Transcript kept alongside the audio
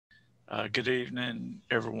Good evening,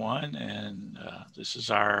 everyone, and this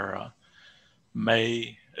is our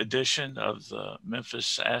May edition of the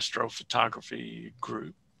Memphis Astrophotography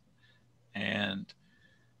Group. And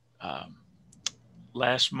um,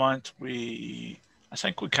 last month, I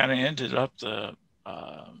think we kind of ended up the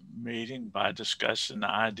meeting by discussing the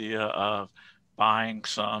idea of buying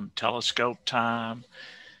some telescope time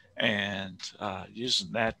and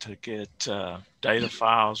using that to get data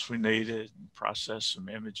files we needed, and process some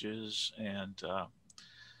images. And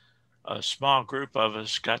a small group of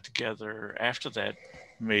us got together after that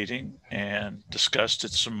meeting and discussed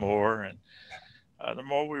it some more. And the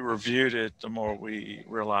more we reviewed it, the more we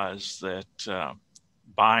realized that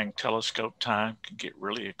buying telescope time can get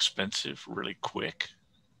really expensive really quick.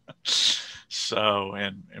 So,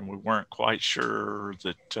 and we weren't quite sure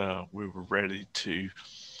that we were ready to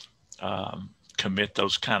commit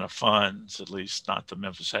those kind of funds, at least not the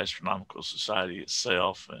Memphis Astronomical Society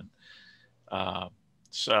itself. And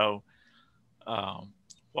so um,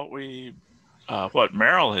 what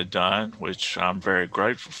Merrill had done, which I'm very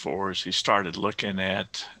grateful for, is he started looking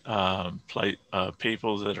at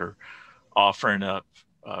people that are offering up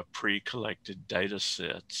pre-collected data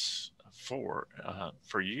sets for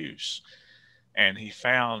use. And he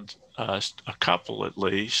found a couple at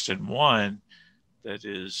least, and one that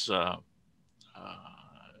is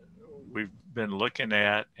we've been looking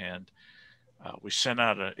at, and we sent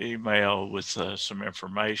out an email with some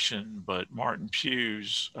information, but Martin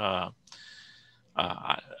Pugh's, and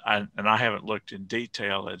I haven't looked in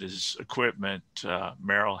detail at his equipment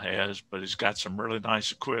Merrill has, but he's got some really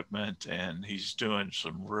nice equipment and he's doing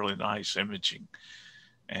some really nice imaging.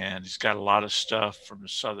 And he's got a lot of stuff from the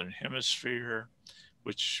Southern Hemisphere,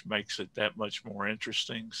 which makes it that much more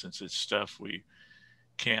interesting since it's stuff we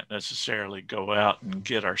can't necessarily go out and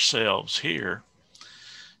get ourselves here.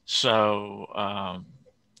 So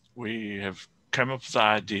we have come up with the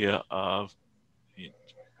idea of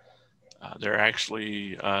there are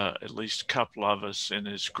actually at least a couple of us in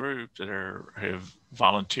this group that have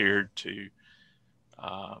volunteered to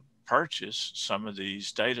purchase some of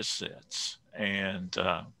these data sets. And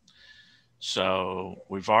so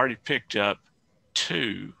we've already picked up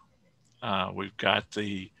two. We've got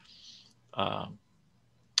the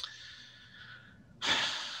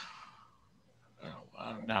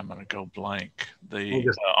now I'm going to go blank.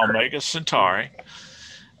 The Omega Centauri,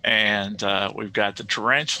 and we've got the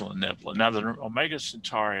Tarantula Nebula. Now, the Omega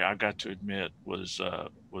Centauri, I got to admit, was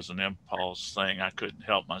an impulse thing. I couldn't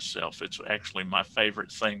help myself. It's actually my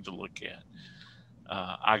favorite thing to look at.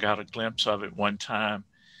 I got a glimpse of it one time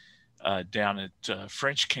down at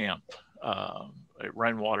French Camp at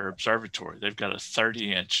Rainwater Observatory. They've got a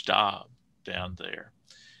 30-inch Dob down there.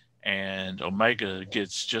 And Omega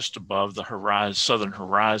gets just above the southern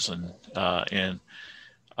horizon in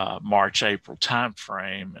March, April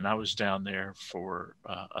timeframe. And I was down there for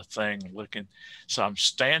a thing looking. So I'm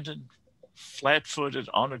standing flat-footed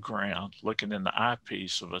on the ground looking in the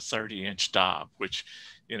eyepiece of a 30-inch Dob, which,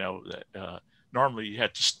 normally you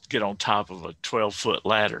have to get on top of a 12-foot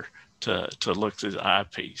ladder to look through the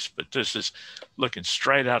eyepiece. But this is looking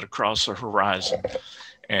straight out across the horizon.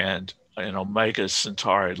 And an Omega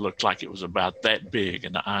Centauri looked like it was about that big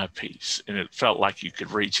in the eyepiece, and it felt like you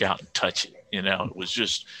could reach out and touch it. It was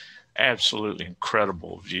just absolutely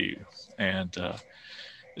incredible view, and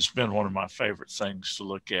it's been one of my favorite things to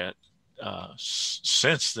look at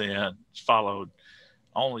since then, followed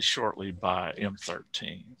only shortly by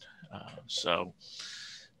M13. So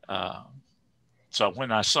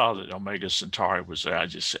when I saw that Omega Centauri was there, I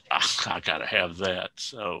just said, I got to have that.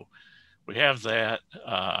 So we have that.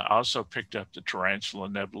 I also picked up the Tarantula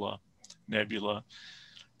Nebula,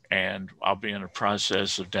 and I'll be in the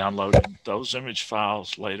process of downloading those image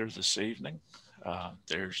files later this evening.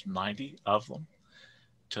 There's 90 of them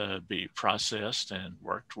to be processed and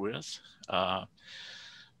worked with.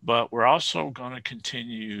 But we're also going to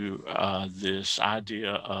continue this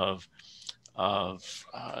idea of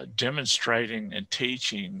demonstrating and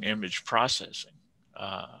teaching image processing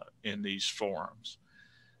in these forums.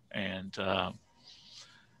 And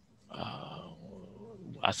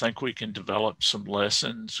I think we can develop some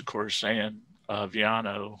lessons. Of course, Ann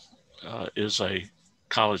Viano is a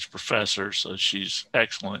college professor, so she's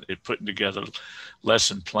excellent at putting together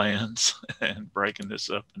lesson plans and breaking this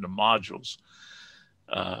up into modules.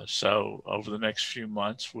 So over the next few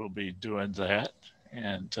months, we'll be doing that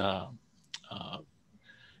and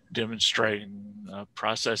demonstrating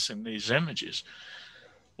processing these images.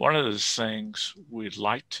 One of the things we'd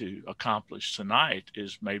like to accomplish tonight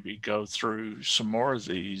is maybe go through some more of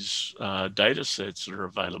these data sets that are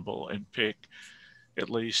available and pick at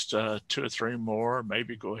least 2 or 3 more,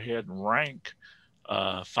 maybe go ahead and rank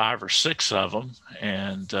 5 or 6 of them,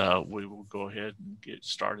 and we will go ahead and get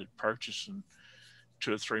started purchasing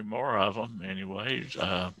 2 or 3 more of them anyway,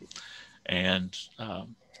 and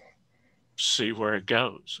see where it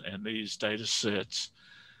goes. And these data sets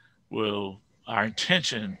our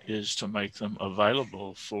intention is to make them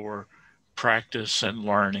available for practice and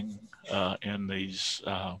learning in these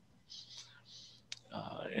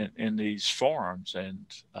forums. And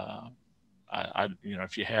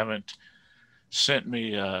if you haven't sent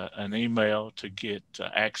me an email to get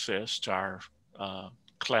access to our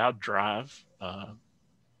cloud drive,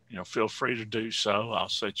 feel free to do so. I'll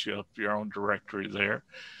set you up your own directory there.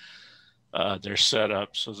 They're set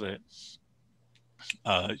up so that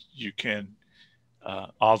you can,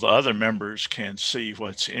 all the other members can see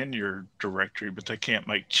what's in your directory, but they can't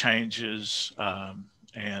make changes.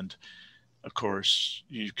 And of course,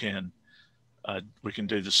 we can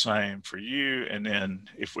do the same for you. And then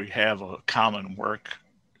if we have a common work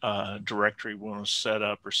directory we want to set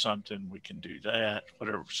up or something, we can do that,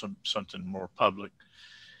 whatever, something more public.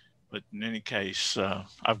 But in any case,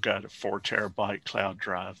 I've got a 4 terabyte cloud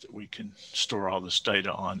drive that we can store all this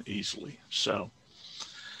data on easily. So,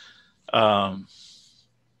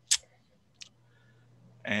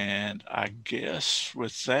 and I guess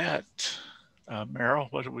with that, Meryl,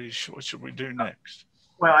 what should we do next?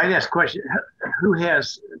 Well, I asked a question. Who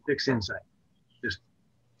has PixInsight?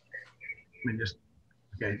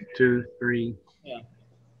 Okay, 2, 3.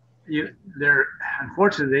 Yeah.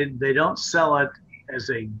 Unfortunately, they don't sell it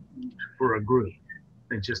for a group.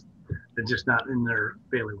 They're just not in their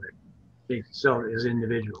bailiwick. They sell it as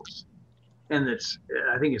individuals, and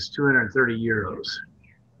I think it's 230 euros.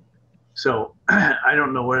 So I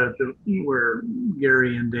don't know where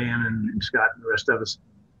Gary and Dan and Scott and the rest of us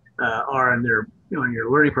are in their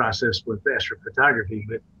your learning process with astrophotography,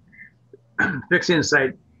 but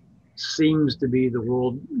PixInsight seems to be the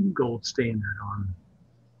world gold standard on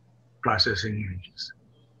processing images.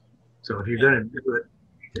 So if you're going to do it,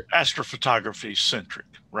 astrophotography centric,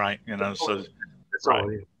 right? So that's all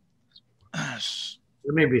it is.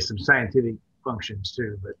 There may be some scientific functions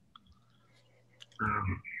too, but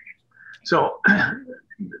so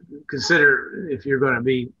consider if you're going to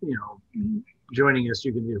be, joining us,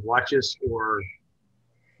 you can either watch us or,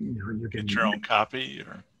 you can get your own copy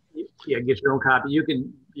or. Yeah, get your own copy. You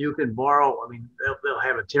can borrow. I mean, they'll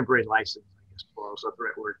have a temporary license. I guess borrow's not the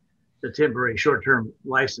right word. The temporary short-term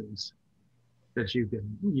license that you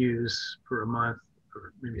can use for a month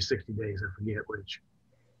or maybe 60 days. I forget which.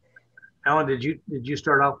 Alan, did you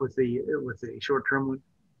start off with the short-term one?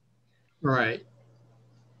 Right.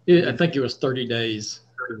 I think it was 30 days.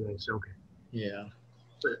 30 days. Okay. Yeah.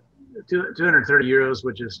 But 230 euros,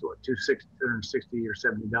 which is what, $260 or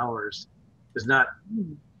 $70, is not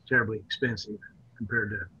terribly expensive compared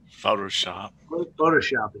to Photoshop.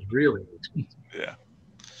 Photoshop is really expensive. Yeah.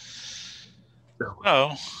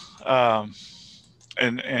 So.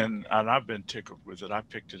 And I've been tickled with it. I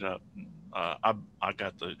picked it up. I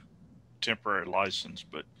got the temporary license,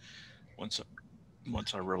 but once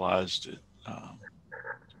I realized it,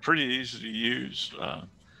 pretty easy to use.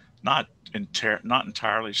 Not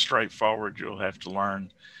entirely straightforward. You'll have to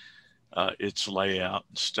learn its layout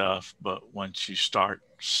and stuff, but once you start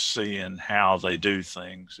seeing how they do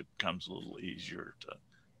things, it becomes a little easier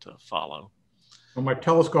to follow. Well, my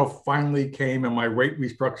telescope finally came and my weight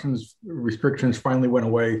restrictions finally went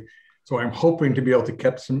away. So I'm hoping to be able to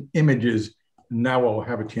get some images. Now I'll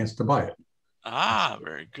have a chance to buy it. Ah,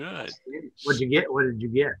 very good. What did you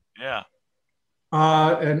get? Yeah.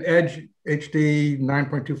 An Edge HD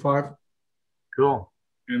 9.25. Cool.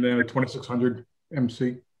 And then a 2600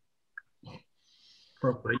 MC.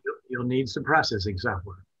 But you'll need some processing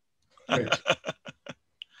software. Right.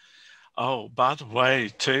 Oh, by the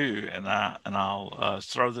way, too, and I'll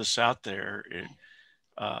throw this out there.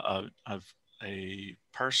 A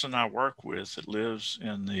person I work with that lives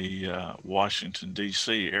in the Washington,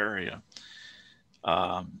 D.C. area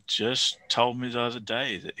just told me the other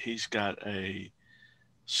day that he's got a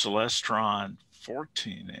Celestron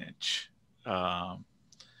 14-inch.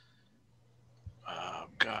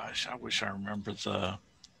 Gosh, I wish I remember the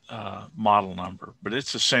model number, but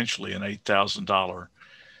it's essentially an $8,000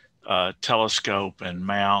 telescope and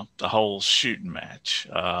mount, the whole shooting match,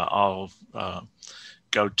 all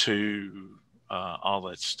go-to, all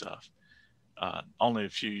that stuff. Only a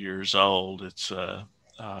few years old. It's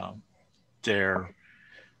their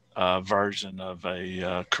version of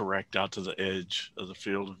a correct out to the edge of the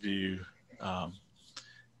field of view.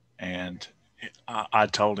 And I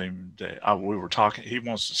told him that we were talking, he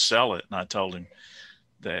wants to sell it. And I told him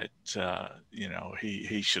that you know,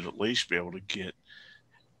 he should at least be able to get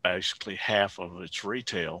basically half of its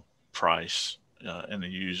retail price in the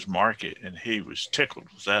used market, and he was tickled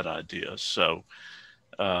with that idea. So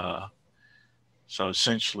so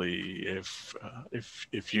essentially, if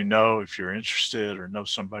you know, if you're interested or know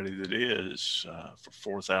somebody that is,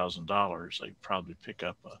 for $4,000, they probably pick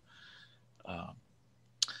up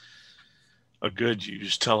a good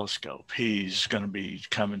used telescope. He's going to be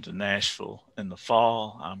coming to Nashville in the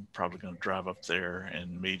fall. I'm probably going to drive up there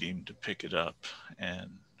and meet him to pick it up and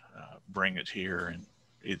bring it here and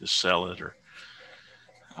either sell it or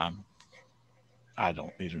I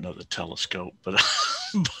don't need another telescope, but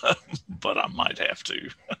but I might have to. You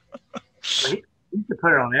could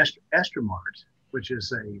put it on Astromart, which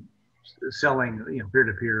is a selling, you know,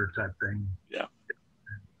 peer-to-peer type thing. Yeah.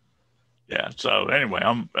 Yeah. So anyway,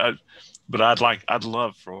 but I'd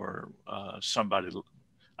love for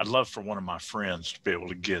I'd love for one of my friends to be able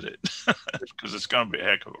to get it because it's going to be a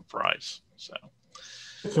heck of a price. So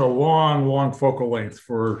it's a long focal length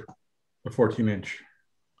for the 14-inch.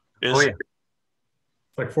 Oh yeah.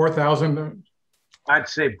 It's like 4,000. I'd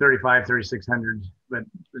say 3,600, but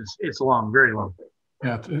it's long, very long.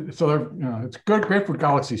 Yeah, so it's good, great for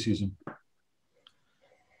galaxy season.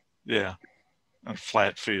 Yeah, a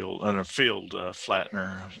flat field and a field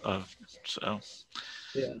flattener. So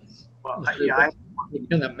Yeah. Well, What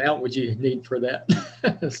kind of mount would you need for that?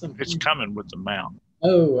 it's coming with the mount.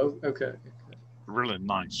 Oh, okay. Really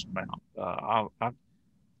nice mount. Well,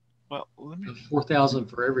 let me 4,000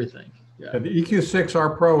 for everything. Yeah. The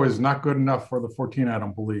EQ6R Pro is not good enough for the 14, I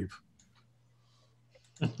don't believe.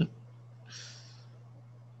 let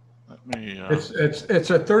me. It's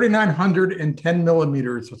a 3,910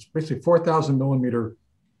 millimeters. So it's basically 4,000 millimeter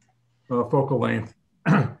focal length,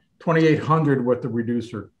 2,800 with the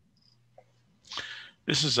reducer.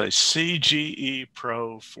 This is a CGE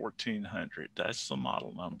Pro 1400. That's the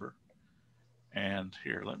model number. And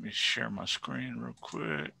here, let me share my screen real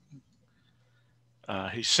quick.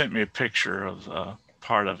 He sent me a picture of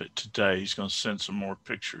part of it today. He's going to send some more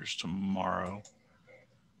pictures tomorrow.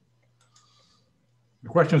 The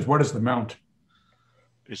question is, what is the mount?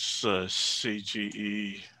 It's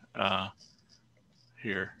CGE.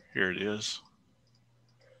 Here it is.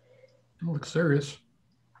 It looks serious.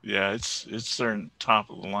 Yeah, it's their top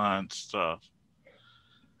of the line stuff.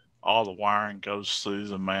 All the wiring goes through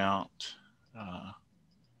the mount.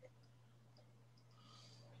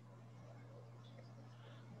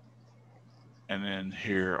 And then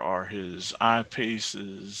here are his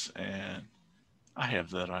eyepieces, and I have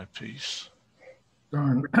that eyepiece.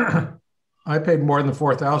 Darn. I paid more than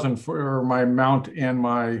 4,000 for my mount and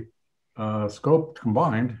my scope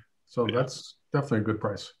combined. So yeah, that's definitely a good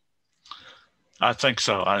price. I think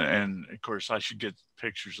so. And of course, I should get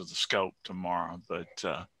pictures of the scope tomorrow, but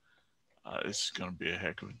it's going to be a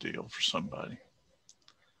heck of a deal for somebody.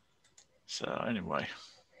 So anyway.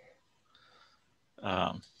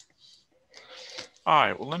 All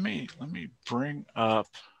right, well, let me bring up,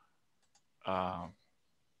 so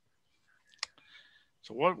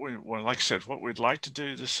like I said, what we'd like to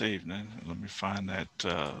do this evening, let me find that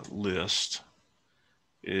list,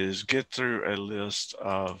 is get through a list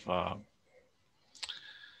of, I'm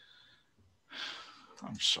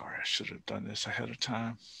sorry, I should have done this ahead of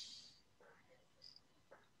time.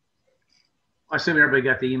 I assume everybody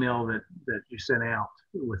got the email that you sent out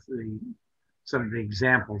with some of the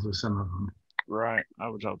examples of some of them. Right, I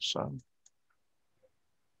would hope so.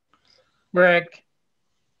 Rick,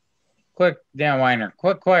 quick, Dan Weiner,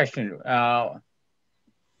 quick question.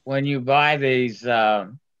 When you buy these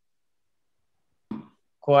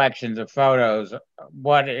collections of photos,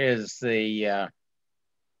 what is the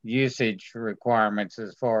usage requirements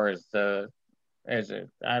as far as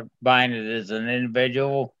buying it as an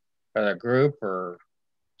individual or the group, or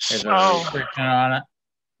is there a restriction on it?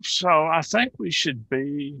 So I think we should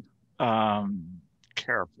be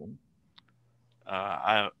careful.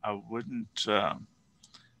 I wouldn't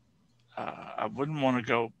want to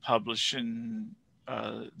go publishing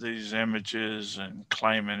these images and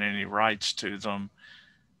claiming any rights to them.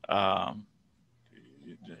 You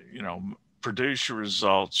know, produce your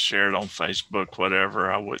results, share it on Facebook,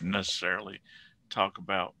 whatever. I wouldn't necessarily talk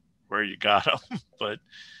about where you got them, but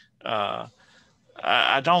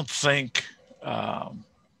I don't think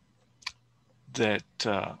that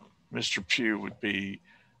Mr. Pugh would be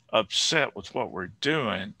upset with what we're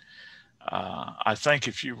doing. I think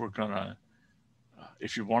if you were gonna,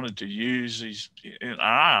 if you wanted to use these, and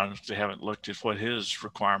I honestly haven't looked at what his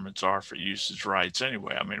requirements are for usage rights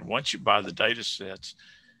anyway. I mean, once you buy the data sets,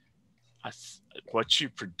 what you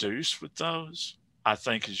produce with those, I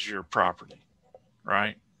think is your property.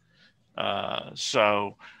 right? But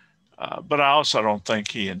I also don't think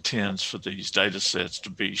he intends for these data sets to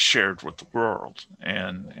be shared with the world.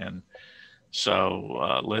 And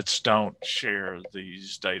so let's don't share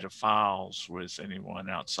these data files with anyone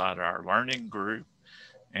outside our learning group.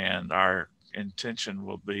 And our intention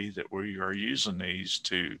will be that we are using these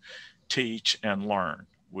to teach and learn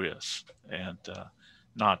with, and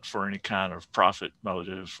not for any kind of profit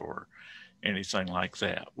motive or anything like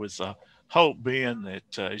that, with the hope being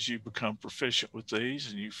that as you become proficient with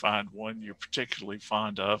these and you find one you're particularly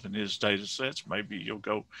fond of in his data sets, maybe you'll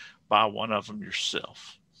go buy one of them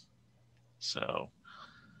yourself. So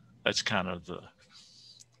that's kind of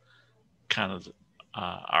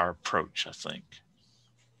our approach, I think.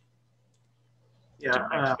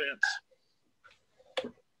 Yeah,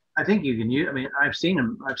 I think you can use. I mean, I've seen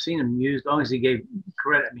him used. As long as he gave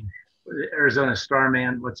credit. I mean, Arizona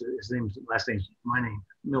Starman. What's his name? Last name? My name,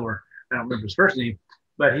 Miller. I don't remember his first name,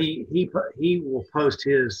 but he will post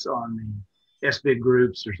his on the SBIG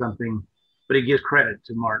groups or something. But he gives credit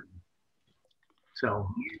to Martin. So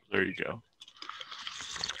there you go.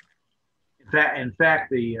 In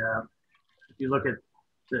fact, if you look at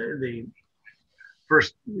the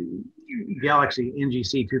first Galaxy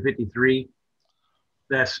NGC 253,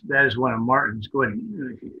 that is one of Martin's. Go ahead,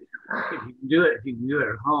 if you can do it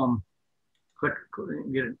at home, click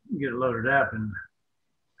get it loaded up and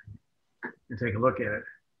take a look at it.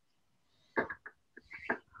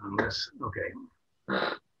 Okay.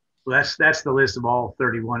 Well, that's the list of all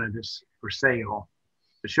 31 of this for sale.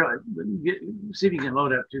 But see if you can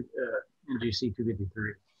load up to NGC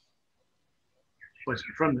 253. What's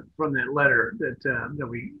from that letter that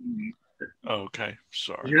we. Okay,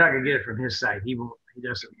 sorry. You're not going to get it from his site. He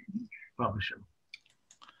doesn't publish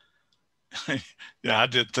them. Yeah, I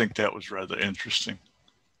did think that was rather interesting.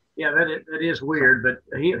 Yeah, that is weird, but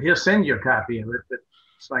he'll send you a copy of it. But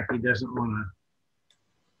it's like he doesn't want to.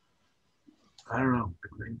 I don't know.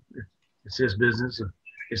 It's his business.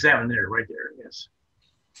 It's that one there, right there. Yes.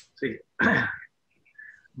 See,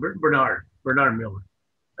 Bernard Miller.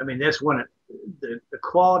 I mean, that's one of the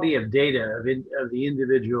quality of data of the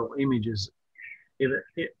individual images.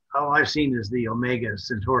 All I've seen is the Omega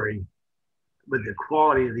Centauri, but the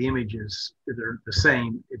quality of the images, they're the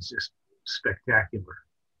same. It's just spectacular,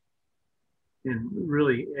 and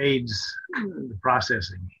really aids the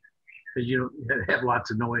processing because you don't have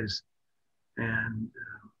lots of noise, and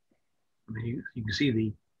I mean you can see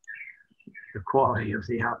the quality of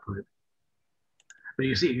the output. But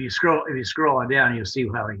you see, if you scroll on down, you'll see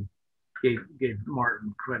how he gave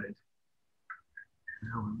Martin credit.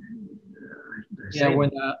 Yeah,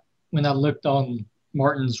 when I looked on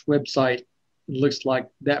Martin's website, it looks like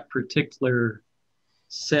that particular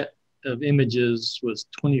set of images was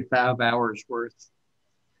 25 hours worth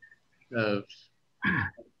of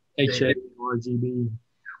HA RGB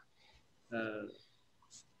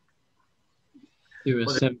through a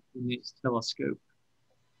 17-inch telescope.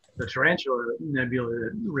 The Tarantula Nebula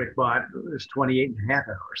that Rick bought was 28.5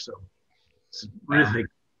 hours, so it's really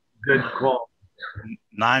good quality.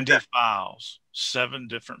 90 files, 7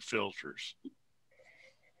 different filters.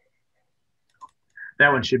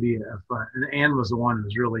 That one should be fun. And Ann was the one who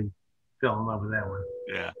was really fell in love with that one.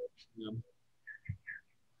 Yeah.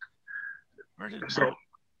 So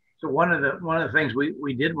one of the things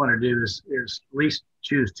we did want to do is at least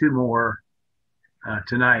choose 2 more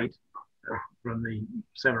tonight from the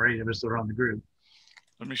 7 or 8 of us that are on the group.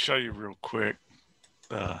 Let me show you real quick.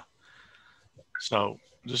 So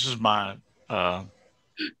this is my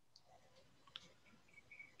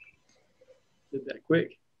did that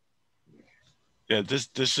quick. Yeah, this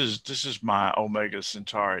is my Omega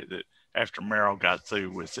Centauri that after Merrill got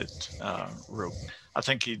through with it, I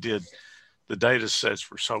think he did. The data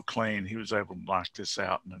sets were so clean, he was able to knock this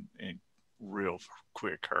out in real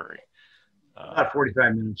quick hurry. About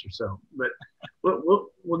 45 minutes or so, but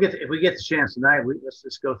we'll get if we get the chance tonight. Let's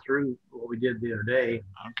just go through what we did the other day.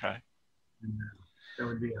 Okay. And, that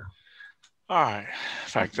would be all right. In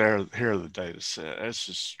fact, here are the data set. This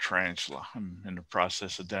is Tarantula. I'm in the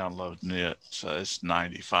process of downloading it, so it's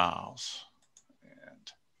 90 files.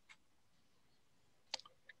 And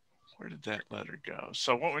where did that letter go?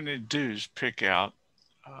 So what we need to do is pick out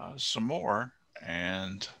some more.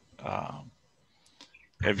 And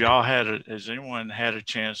has anyone had a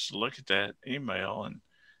chance to look at that email, and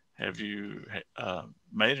have you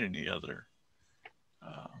made any other?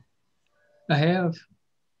 I have.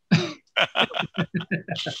 All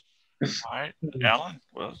right, Alan.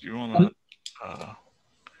 Well, you want to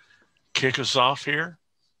kick us off here?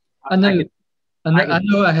 I know.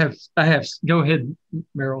 I have. Go ahead,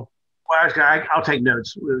 Merrill. Well, I'll take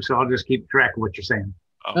notes, so I'll just keep track of what you're saying.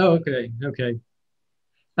 Oh, okay, okay.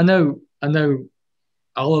 I know.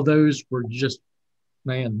 All of those were just,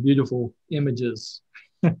 man, beautiful images.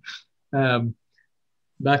 But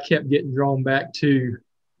I kept getting drawn back to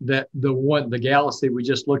the galaxy we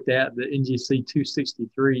just looked at, the NGC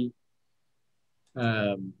 263.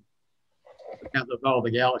 Out of all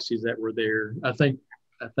the galaxies that were there, I think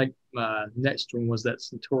my next one was that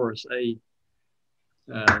Centaurus A.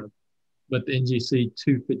 But the NGC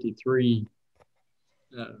 253,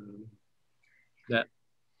 that's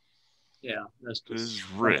just this is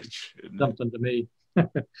rich. Something to me.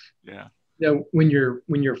 Yeah. Yeah, when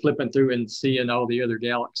you're flipping through and seeing all the other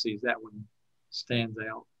galaxies, that one stands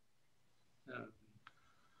out.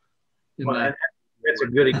 That's a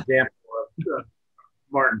good example of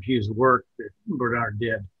Martin Pugh's work that Bernard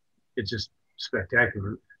did. It's just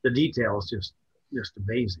spectacular. The details just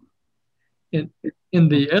amazing. And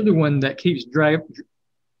the other one that keeps bringing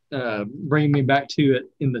me back to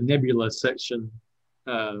it in the nebula section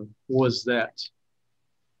was that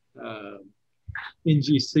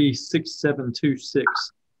NGC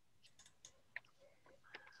 6726.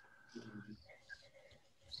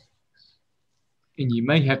 And you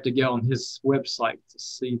may have to go on his website to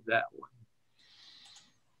see that one.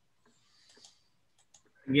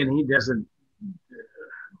 Again, he doesn't.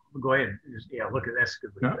 Go ahead. Look at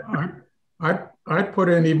that. I'd put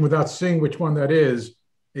in, even without seeing which one that is,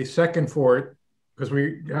 a second for it, because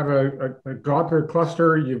we have a globular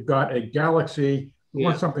cluster. You've got a galaxy. We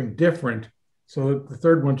want something different. So the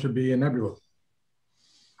third one should be a nebula.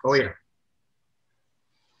 Oh, yeah.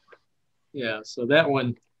 Yeah, so that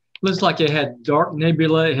one looks like it had dark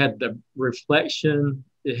nebula. It had the reflection.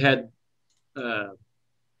 It had a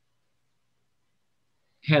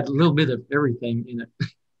little bit of everything in it.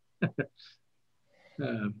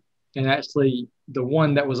 And actually, the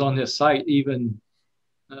one that was on this site, even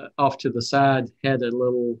off to the side, had a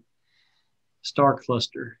little star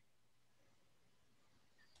cluster.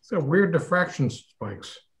 So weird diffraction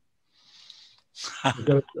spikes.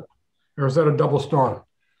 Or is that a double star?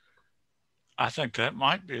 I think that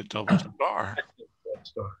might be a double star.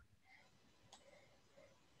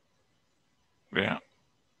 Yeah.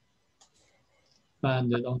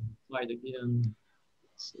 Find it on the site again.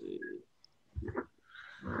 Let's see.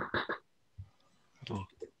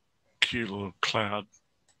 Cute little cloud.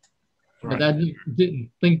 But right. I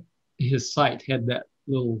didn't think his site had that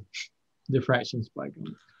little diffraction spike on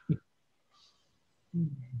it.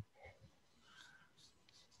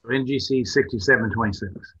 NGC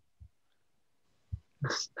 6726.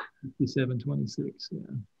 6726, yeah.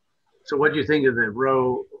 So what do you think of the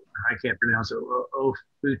row? I can't pronounce it.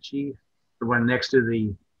 Ofuchi, the one next to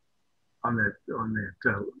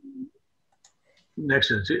next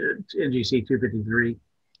to NGC 253.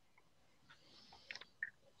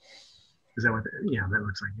 Is that what? That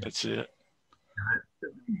looks like it. That's it.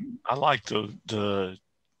 I like the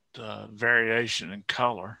variation in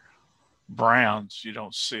color. Browns you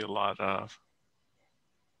don't see a lot of.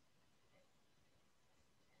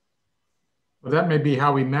 Well, that may be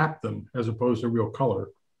how we map them as opposed to real color.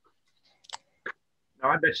 No,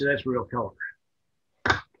 I bet you that's real color.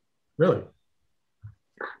 Really?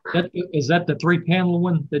 Is that the 3-panel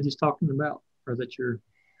one that he's talking about? Or that your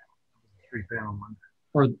 3-panel one?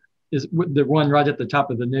 Or is the one right at the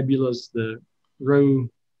top of the nebulas, the row?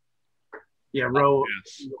 Yeah, row.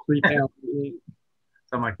 3-panel.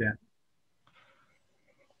 Something like that.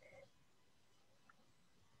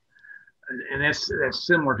 And that's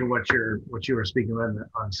similar to what you were speaking about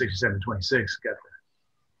on 6726. Got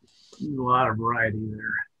a lot of variety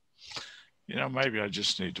there. Maybe I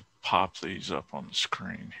just need to pop these up on the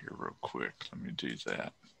screen here real quick. Let me do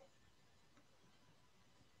that.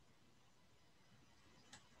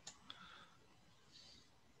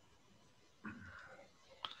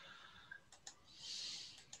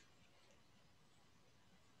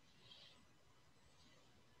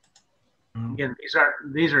 Again,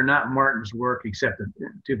 these are not Martin's work except the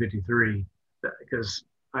 253, because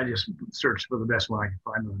I just searched for the best one I could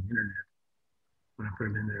find on the internet when I put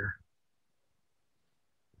them in there.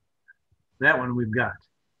 That one we've got.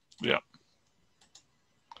 Yeah.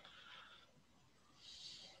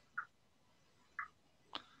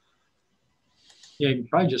 Yeah, you can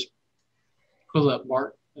probably just pull up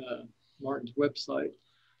Martin's website.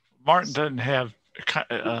 Martin doesn't have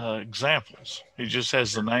examples. He just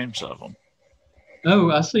has the names of them.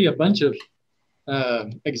 Oh, I see a bunch of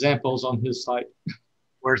examples on his site.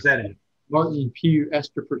 Where's that at? Martin Pugh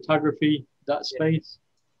Astrophotography .space.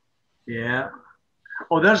 Yeah.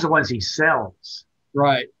 Oh, those are the ones he sells.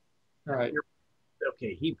 Right. Right.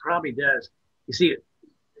 Okay, he probably does. You see,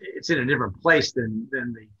 it's in a different place than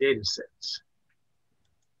the data sets.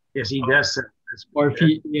 Yes, he does. Or if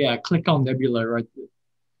you, yeah, click on nebula right there.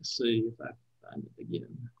 Let's see if I find it again.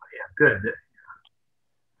 Yeah, good.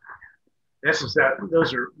 That's just that.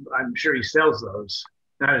 Those are. I'm sure he sells those,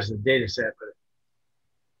 not as a data set,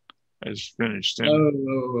 but as finished.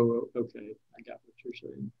 Oh, okay. I got what you're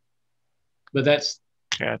saying. But that's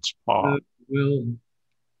cat's paw. Well,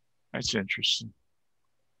 that's interesting.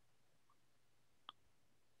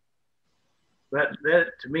 That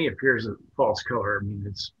to me appears a false color. I mean,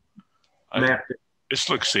 it's mapped. This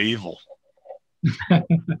looks evil.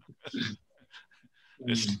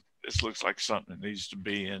 This looks like something that needs to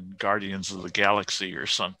be in Guardians of the Galaxy or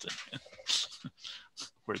something,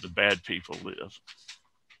 where the bad people live.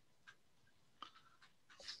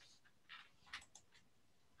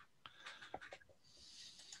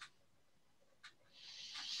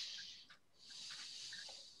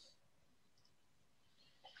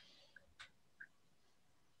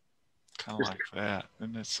 Kind of like that,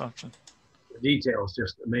 isn't it something? The detail is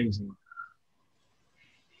just amazing.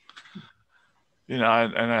 You know,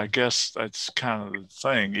 and I guess that's kind of the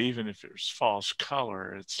thing. Even if it's false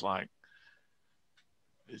color, it's like,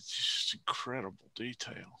 it's just incredible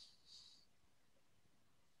detail.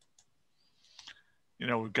 You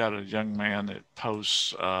know, we've got a young man that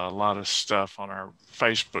posts a lot of stuff on our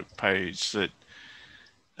Facebook page that,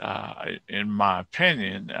 in my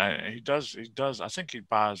opinion, he does. I think he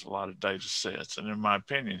buys a lot of data sets, and in my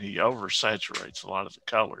opinion, he oversaturates a lot of the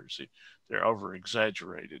colors. They're over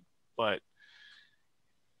exaggerated, but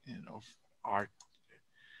you know,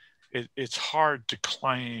 it's hard to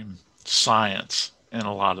claim science in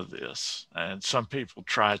a lot of this, and some people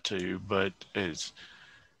try to, but it's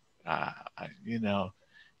you know,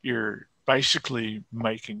 you're basically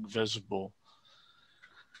making visible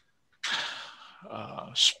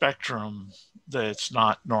spectrum that's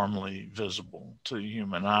not normally visible to the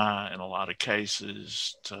human eye in a lot of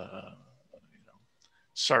cases, you know,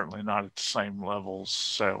 certainly not at the same levels.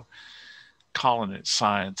 So calling it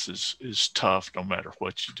science is tough no matter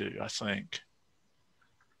what you do, I think.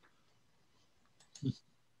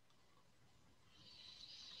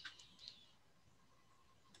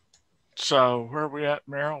 So where are we at,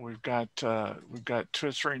 Merrill? We've got 2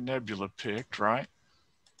 or 3 nebula picked, right?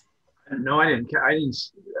 No, I didn't.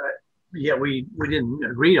 Yeah, we didn't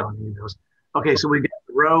agree on any of those. Okay, so we got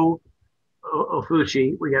Rho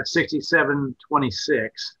Ophiuchi. We got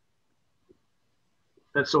 6726.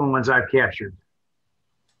 That's the only ones I've captured.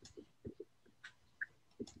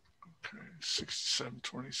 Okay,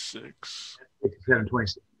 6726.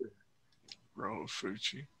 6726. Rho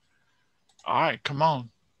Ophiuchi. All right, come on.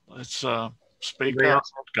 Let's speak Anybody up.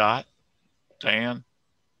 else? Scott, Dan,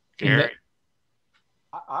 Gary.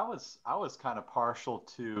 I was kind of partial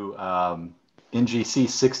to NGC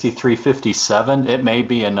 6357. It may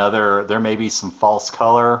be there may be some false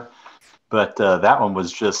color, but that one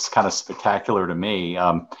was just kind of spectacular to me.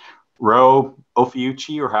 Rho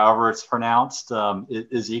Ophiuchi, or however it's pronounced,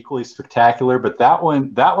 is equally spectacular. But that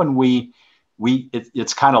one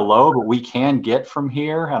it's kind of low, but we can get from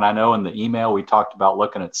here. And I know in the email we talked about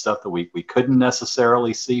looking at stuff that we couldn't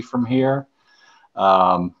necessarily see from here.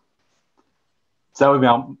 So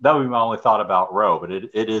that would be my only thought about Rho, but it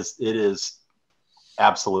is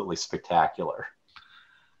absolutely spectacular.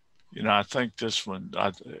 You know, I think this one,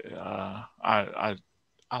 I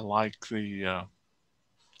like the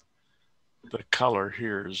color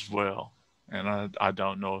here as well, and I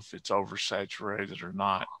don't know if it's oversaturated or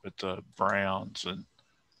not, but the browns and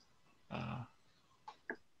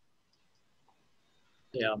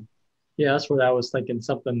yeah, that's what I was thinking.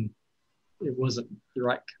 Something. It wasn't the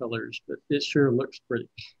right colors, but it sure looks pretty.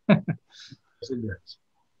 Yes, it does.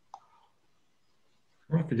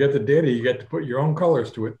 Well, if you get the data, you get to put your own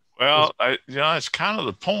colors to it. Well, you know, it's kind of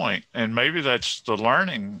the point, and maybe that's the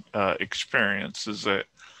learning experience, is that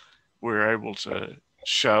we're able to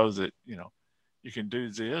show that, you know, you can do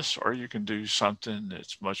this, or you can do something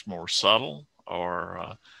that's much more subtle,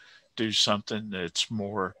 or do something that's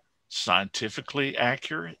more scientifically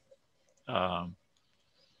accurate.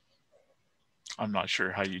 I'm not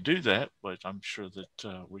sure how you do that, but I'm sure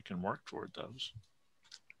that we can work toward those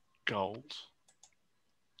goals.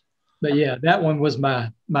 But yeah, that one was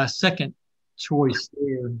my second choice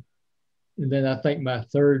there. And then I think my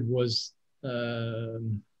third was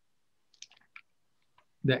that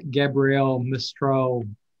Gabrielle Mistral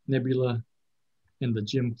Nebula in the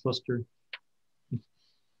Gem cluster.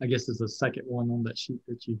 I guess it's the second one on that sheet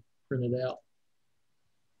that you printed out.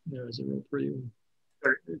 There is a real pretty one.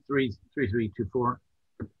 3324.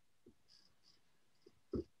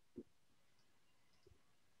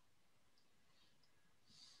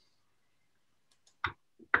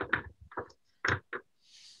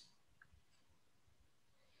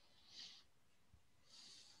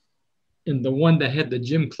 and the one that had the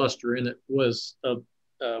gem cluster in it was a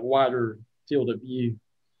wider field of view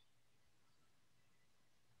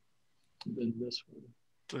than this one.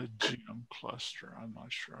 The gem cluster. I'm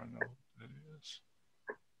not sure I know what that is.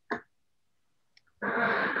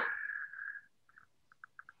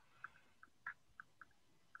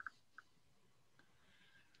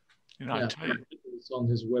 You know, Yeah, I tell you, it's on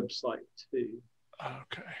his website too.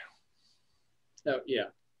 Okay. Oh yeah,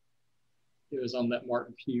 it was on that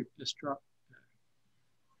Martin Pugh Astro.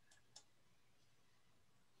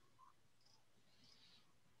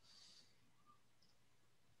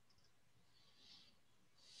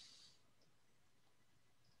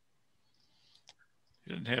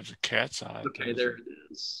 You didn't have the cat's eye. Okay, there it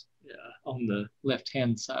is. Yeah, on the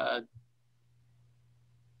left-hand side.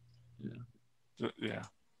 Yeah. Yeah.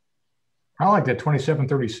 I like that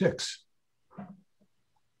 2736.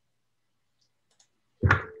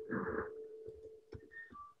 Wait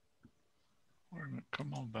a minute,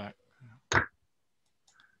 come on back. Well,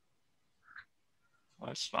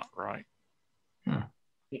 that's not right.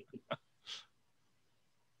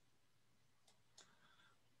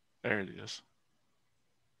 There it is.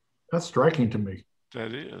 That's striking to me.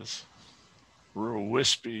 That is real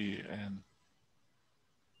wispy and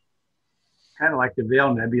kind of like the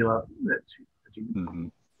Veil Nebula that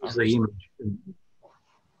you use the image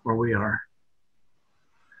where we are.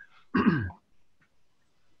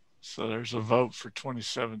 So there's a vote for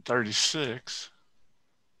 2736.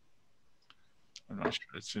 I'm not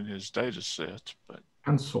sure it's in his data set, but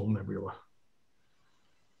Pencil Nebula.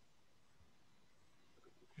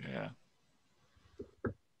 yeah.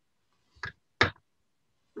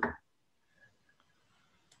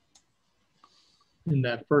 In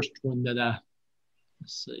that first one that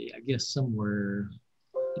let's see, I guess somewhere.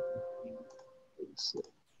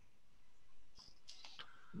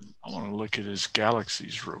 I want to look at his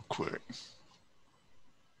galaxies real quick.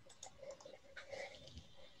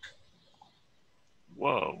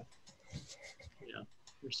 Whoa. Yeah,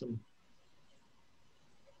 there's some.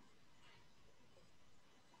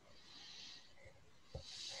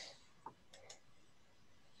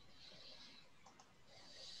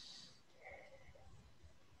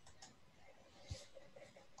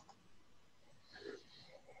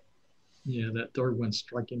 Yeah, that third one's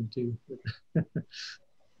striking too.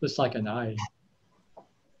 Looks like an eye.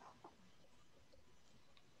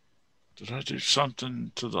 Did I do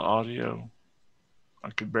something to the audio?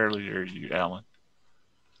 I could barely hear you, Alan.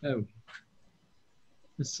 Oh,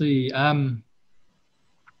 let's see.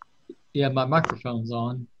 Yeah, my microphone's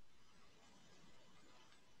on.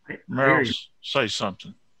 Merrill, say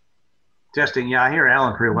something. Testing. Yeah, I hear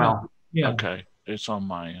Alan pretty well. Yeah. Okay, it's on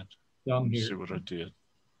my end. Yeah, I'm Let me here. see what I did.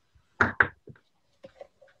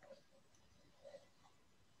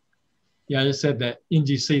 Yeah, I just said that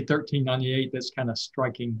NGC 1398, that's kind of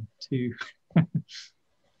striking too.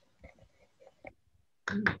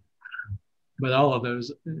 But all of those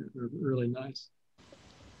are really nice.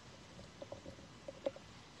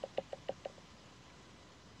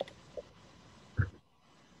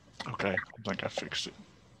 Okay, I think I fixed it.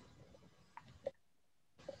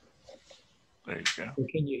 There you go. So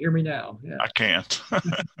can you hear me now? Yeah. I can't.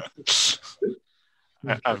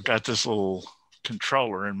 I've got this little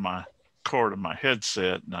controller in my cord of my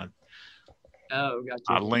headset, and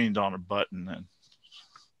I leaned on a button and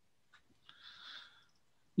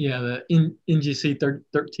yeah, the NGC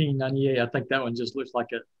 1398. I think that one just looks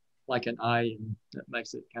like an eye, and that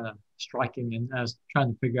makes it kind of striking. And I was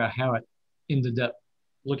trying to figure out how it ended up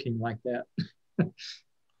looking like that,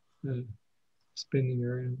 spinning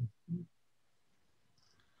around.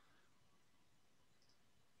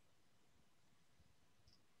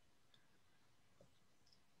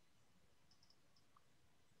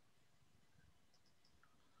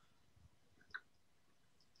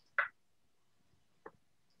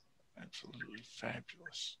 absolutely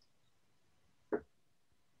fabulous.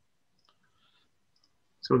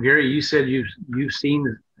 So Gary, you said you've seen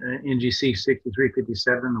the NGC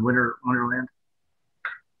 6357, the Wonderland.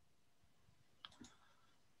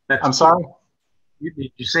 I'm sorry.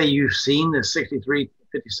 Did you say you've seen the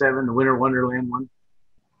 6357, the Winter Wonderland one?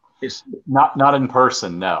 It's not in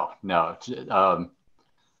person. No.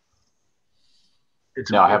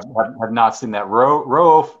 I have not seen that.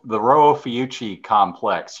 The Rho-Fiuchi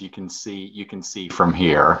complex. You can see from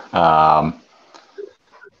here.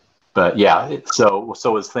 But yeah, so I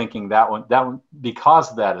was thinking that one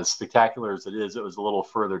because that as spectacular as it is, it was a little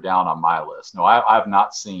further down on my list. No, I've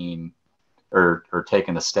not seen or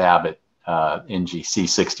taken a stab at NGC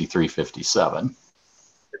 6357.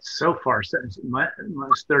 It's so far set. It's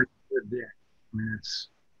minus 30 there. I mean, it's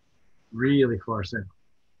really far set.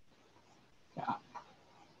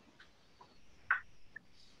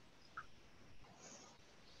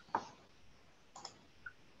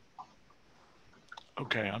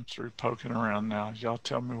 Okay, I'm through poking around now. Y'all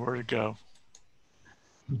tell me where to go.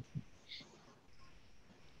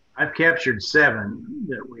 I've captured 7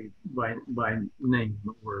 that we by name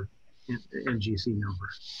were NGC number.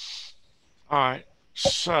 All right,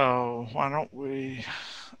 so why don't we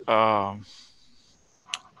how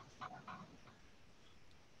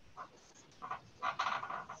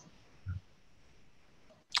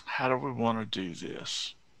do we want to do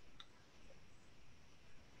this?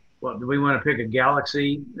 Well, do we want to pick a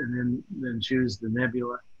galaxy and then choose the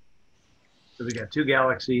nebula? So we got 2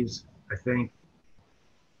 galaxies, I think,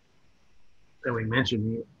 that we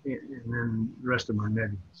mentioned, and then the rest of them are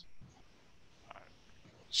nebulas.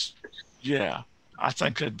 Yeah, I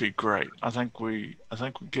think that'd be great. I think we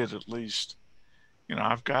get at least, you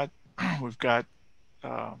know, we've got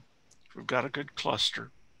a good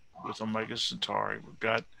cluster with Omega Centauri. We've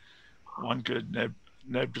got one good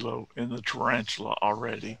nebula in the tarantula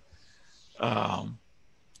already.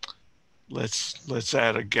 Let's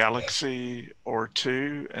add a galaxy or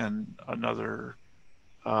 2 and another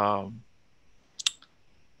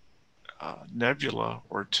nebula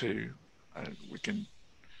or 2. We can.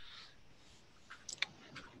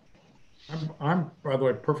 I'm, by the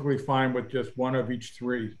way, perfectly fine with just one of each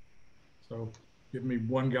 3. So give me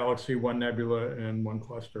 1 galaxy, 1 nebula, and 1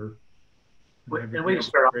 cluster. And we can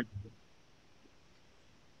start off.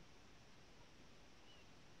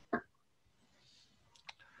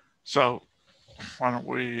 So why don't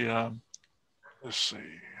we, let's see,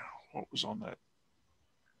 what was on that?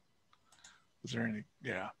 Was there any,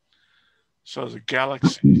 yeah. So the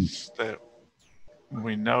galaxies that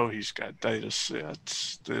we know he's got data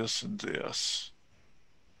sets, this and this,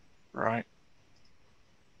 right?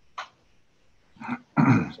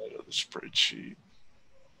 Out of the spreadsheet.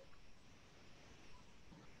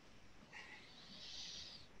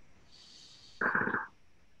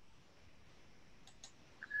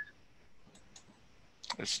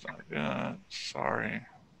 It's not good. Sorry.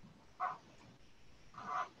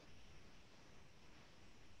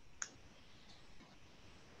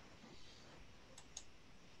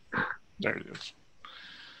 There it is.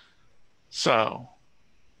 So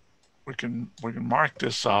we can mark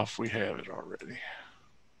this off. We have it already.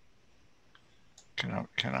 Can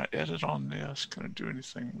I edit on this? Can I do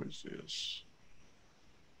anything with this?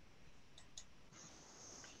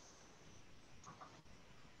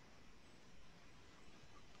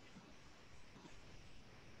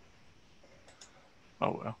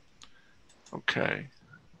 Oh well. Okay.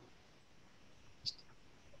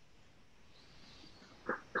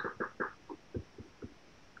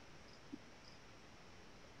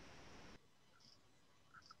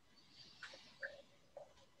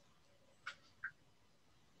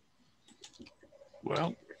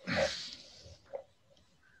 Well,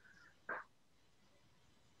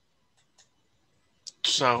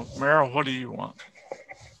 so Meryl, what do you want?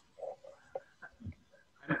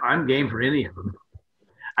 I'm game for any of them.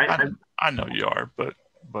 I know you are, but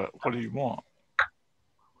what do you want?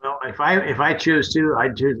 Well, if I choose to,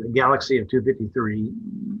 I'd choose a galaxy of 253,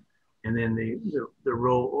 and then the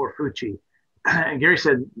row or Fuji. And Gary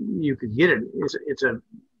said you could get it. It's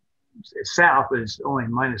south, but it's only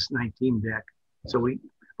 -19 deck. So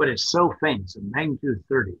but it's so faint. It's a magnitude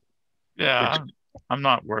 30. Yeah, I'm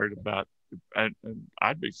not worried about.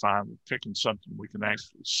 I'd be fine with picking something we can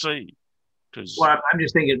actually see. Well, I'm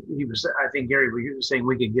just thinking I think Gary was saying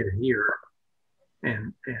we could get it here,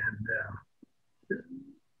 and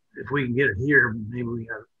if we can get it here, maybe we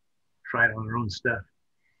got to try it on our own stuff.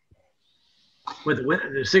 With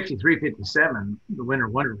the 6357, the Winter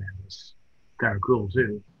Wonderland is kind of cool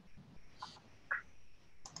too.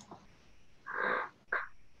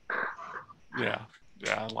 Yeah,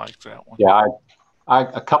 I like that one. Yeah, I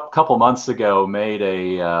a couple months ago made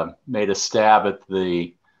a stab at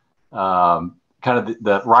the kind of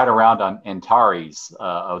the right around on Antares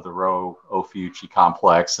of the Rho Ophiuchi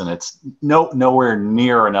complex, and it's nowhere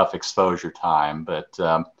near enough exposure time, but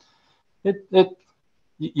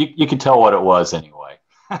you can tell what it was anyway.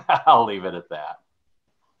 I'll leave it at that.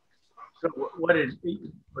 So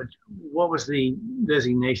what was the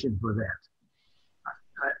designation for that?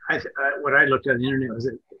 What I looked at on the internet, was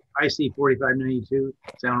it IC 4592?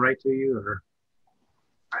 Sound right to you, or?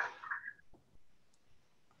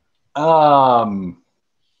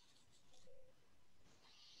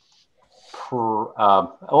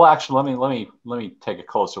 Well, actually, let me take a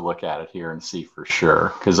closer look at it here and see for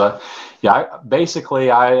sure. Because I'm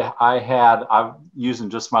using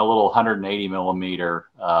just my little 180 millimeter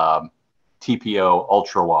TPO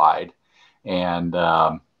ultra wide, and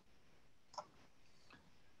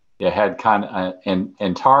it had kind of, and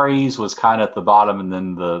Antares was kind of at the bottom, and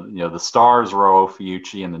then the stars were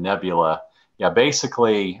Ophiuchi and the nebula. Yeah,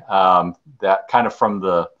 basically that kind of from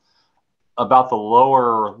about the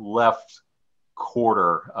lower left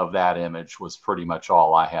quarter of that image was pretty much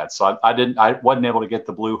all I had. So I wasn't able to get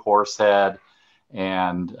the blue horse head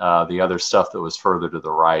and the other stuff that was further to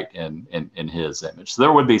the right in his image. So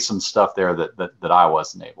there would be some stuff there that I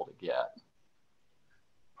wasn't able to get.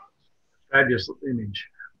 Fabulous image.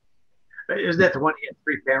 Is that the one he had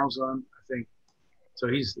 3 panels on? I think so.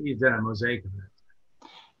 He's done a mosaic of it.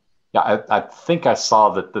 Yeah, I think I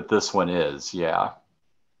saw that this one is. Yeah.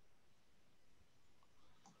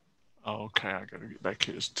 Oh, okay, I got to get back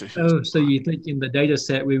to his. Oh, so you think in the data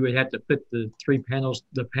set we would have to put the panels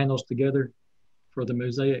together for the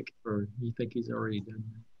mosaic, or you think he's already done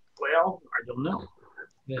that? Well, I don't know.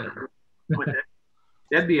 Yeah. But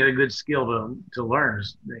that'd be a good skill to learn,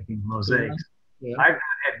 is making mosaics. Yeah. I've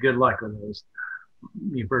not had good luck with those,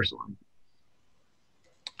 me personally.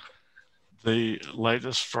 The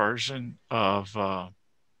latest version of the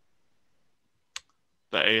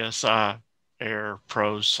ASI Air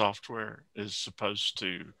Pro software is supposed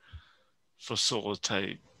to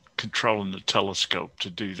facilitate controlling the telescope to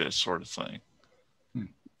do that sort of thing.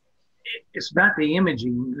 It's not the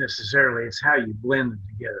imaging necessarily, it's how you blend them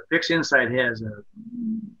together. PixInsight has a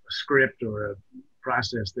script or a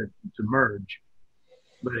process to merge,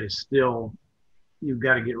 but it's still, you've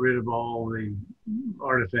got to get rid of all the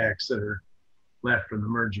artifacts that are left from the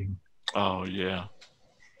merging. Oh, yeah.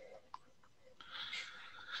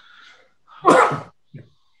 Let's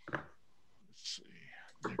see.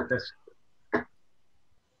 That's,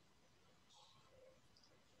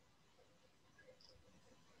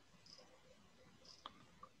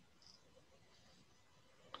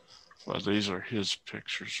 well, these are his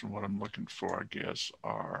pictures, and what I'm looking for, I guess,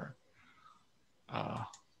 are okay,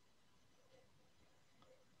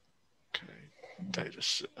 data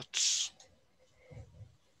sets.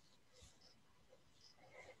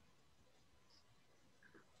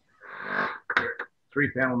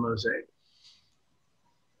 three-panel mosaic.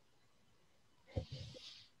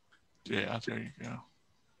 Yeah, there you go.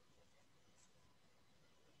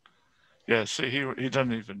 Yeah, see, he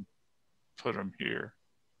doesn't even put them here.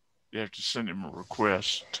 You have to send him a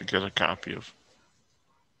request to get a copy of.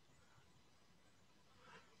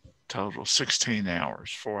 Total 16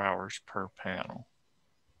 hours, 4 hours per panel.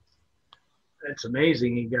 That's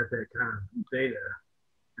amazing he got that kind of data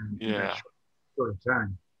in Yeah. that short of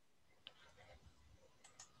time.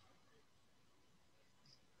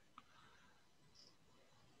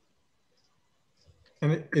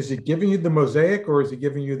 And is it giving you the mosaic, or is it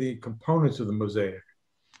giving you the components of the mosaic?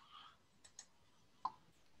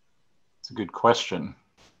 It's a good question.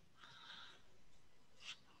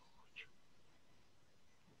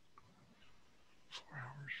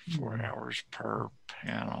 Four hours per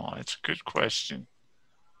panel. It's a good question.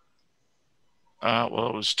 Well,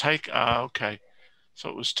 it was okay. So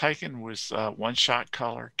it was taken with one-shot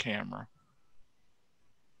color camera.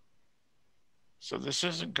 So this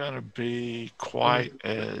isn't going to be quite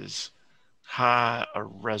as high a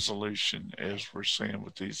resolution as we're seeing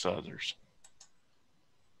with these others.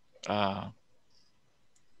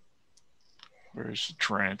 Where's the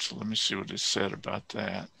tarantula? Let me see what it said about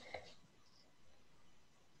that.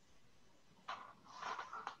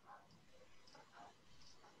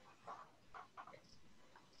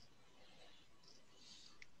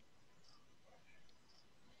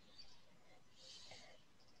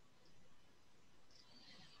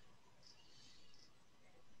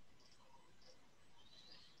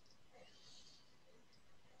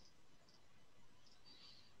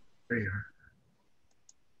 There you are.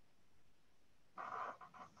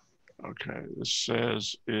 Okay, this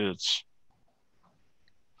says it's,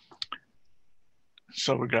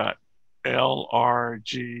 so we got L, R,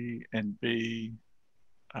 G, and B,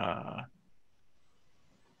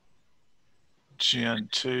 Gen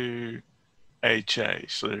 2, HA.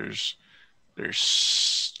 So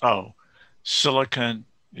there's silicon,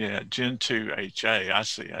 yeah, Gen 2, HA. I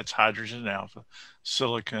see, that's hydrogen alpha,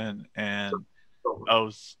 silicon, and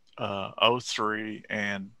O3,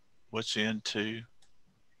 and what's N2?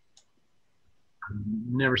 I've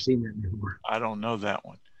never seen that before. I don't know that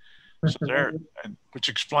one. So there, and which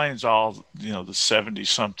explains all, the 70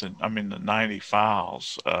 something, I mean the 90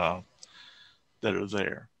 files that are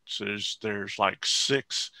there. So there's like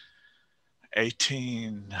 6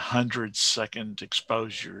 1800-second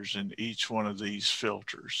exposures in each one of these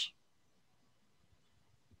filters.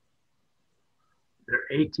 They're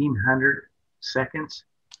 1800 seconds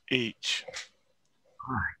Each.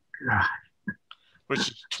 my God. which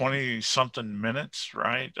is 20 something minutes,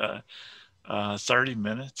 right? 30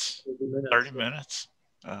 minutes, 30 minutes.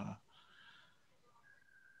 I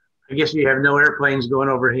guess you have no airplanes going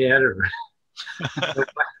overhead, or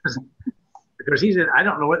because he's in. I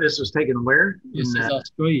don't know what this was taken where. This is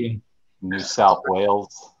Australia. New South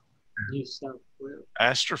Wales. New South Wales.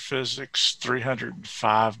 Astrophysics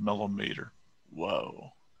 305 millimeter.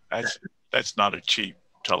 Whoa, that's not a cheap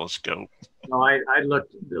telescope. No, I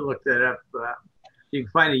looked that up. You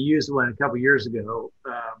can find a used one a couple years ago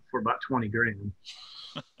for about 20 grand.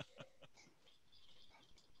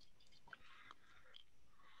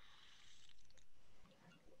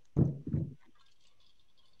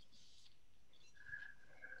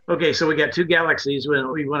 Okay, so we got two galaxies.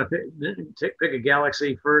 We want to pick a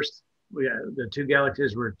galaxy first. We got the two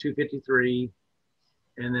galaxies were 253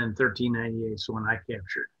 and then 1398. So one I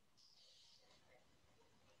captured.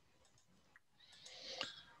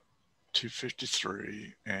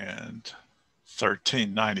 253 and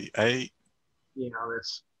 1398. Yeah,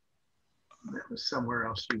 that was somewhere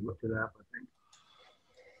else. You looked it up, I think.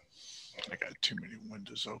 I got too many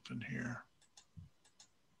windows open here.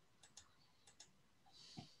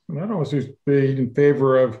 And I'd almost be in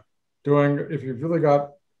favor of doing, if you've really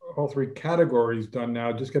got all three categories done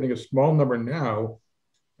now, just getting a small number now,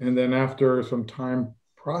 and then after some time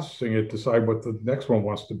processing it, decide what the next one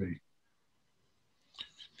wants to be.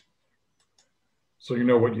 So you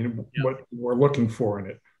know what what we're looking for in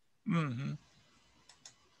it. Mm-hmm.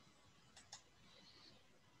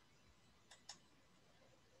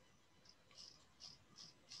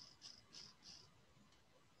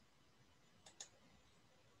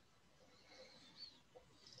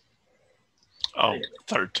 Oh,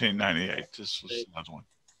 1398. This was another one.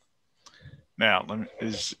 Now,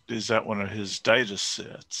 is that one of his data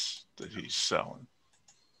sets that he's selling?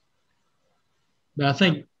 But I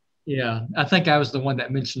think I was the one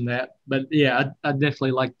that mentioned that. But yeah, I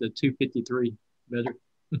definitely like the 253 better.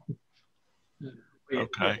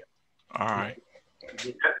 Okay. All right.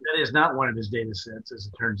 That is not one of his data sets, as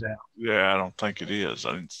it turns out. Yeah, I don't think it is.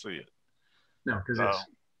 I didn't see it. No, because it's.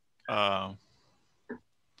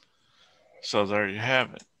 So there you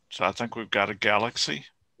have it. So I think we've got a galaxy.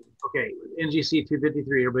 Okay, NGC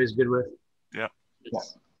 253, everybody's good with? Yep.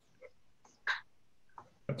 Yes.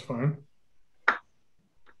 That's fine.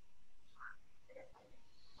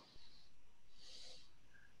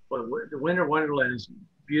 Well, the Winter Wonderland is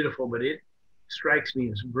beautiful, but it strikes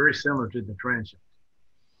me as very similar to the Transient.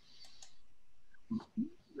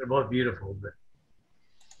 They're both beautiful, but.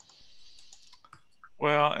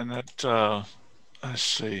 Well, and that, let's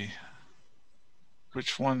see.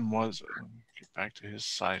 Which one was it? Let me get back to his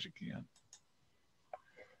site again.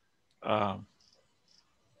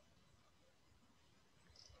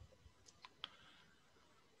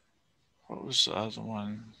 What was the other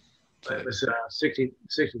one? That was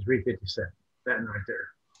 6357. That one right there.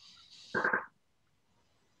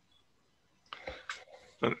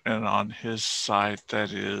 But and on his site,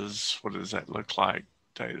 that is, what does that look like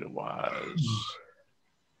data-wise?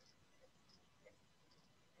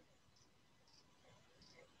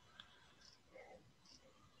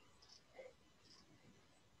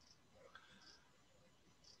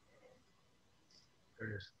 There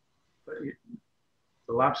it is. But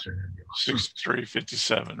the lobster.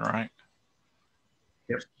 6357, right?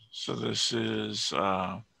 Yep. So this is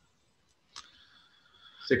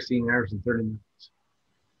 16 hours and 30 minutes.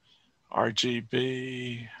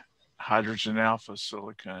 RGB, hydrogen alpha,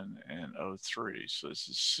 silicon, and O3. So this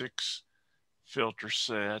is 6 filter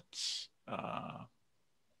sets.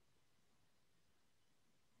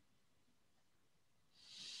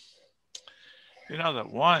 You know,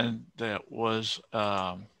 that one that was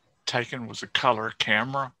taken was a color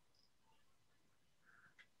camera.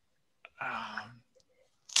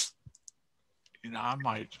 You know, I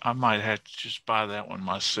might have to just buy that one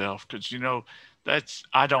myself, because you know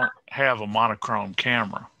I don't have a monochrome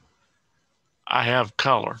camera. I have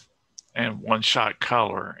color and one-shot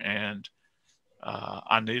color, and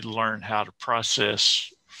I need to learn how to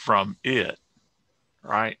process from it,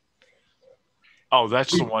 right? Oh,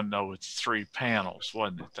 that's the one though. It's 3 panels,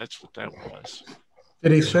 wasn't it? That's what that was.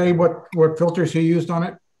 Did he say what filters he used on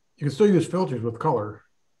it? You can still use filters with color.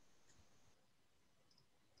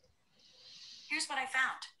 Here's what I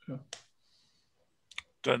found.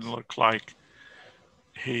 Doesn't look like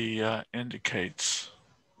he indicates.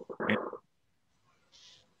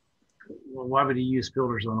 Well, why would he use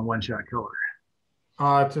filters on a one-shot color?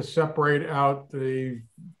 To separate out the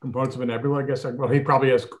components of a nebula, I guess. Well, he probably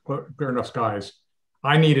has clear enough skies.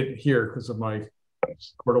 I need it here because of my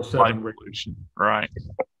Portal 7 resolution, right?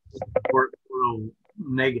 Or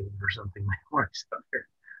negative or something.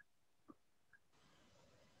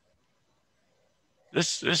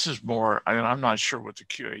 This is more. I mean, I'm not sure what the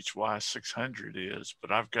QHY 600 is,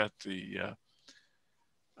 but I've got the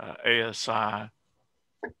ASI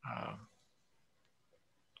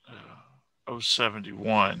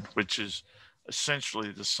 071, which is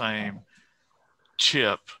essentially the same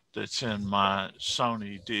chip that's in my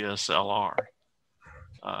Sony DSLR.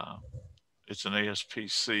 It's an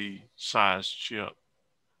ASPC size chip.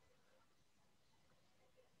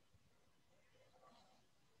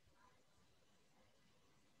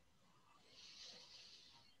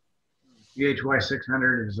 UHY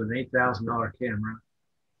 600 is an $8,000 camera.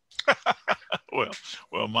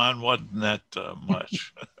 well, mine wasn't that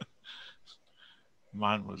much.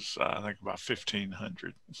 Mine was, I think, about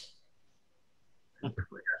 1,500. That's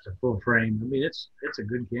a full frame. I mean, it's a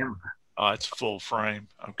good camera. Oh, it's full frame.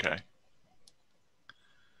 Okay.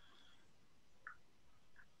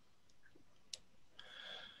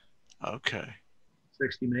 Okay.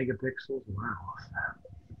 60 megapixels. Wow.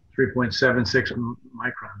 3.76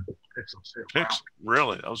 micron pixels. Wow.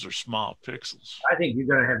 Really? Those are small pixels. I think you're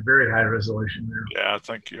going to have very high resolution there. Yeah, I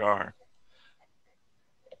think you are.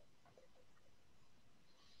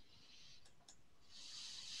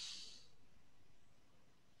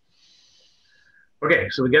 Okay,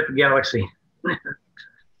 so we got the galaxy.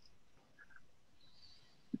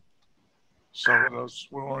 So what else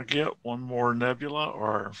we want to get? One more nebula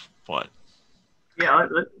or what? Yeah,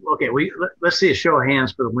 okay. Let's see a show of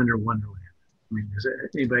hands for the Winter Wonderland. I mean, is there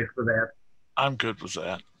anybody for that? I'm good with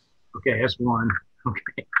that. Okay, that's one.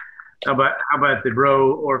 Okay. How about the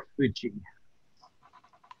Bro or Fuji?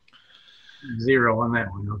 0 on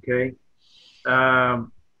that one. Okay.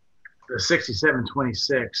 The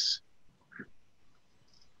 6726.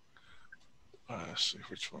 Let's see,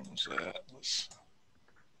 which one was that?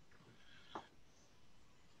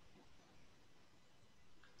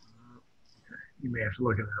 You may have to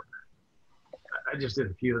look it up. I just did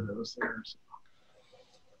a few of those there. So.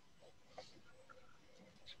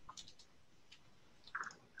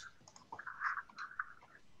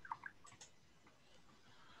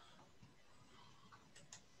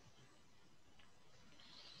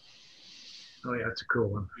 Oh yeah, that's a cool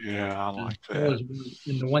one. Yeah, I like that.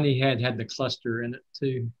 And the one he had the cluster in it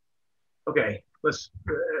too. Okay, let's.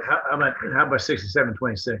 How about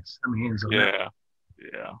 6726? How many hands on that?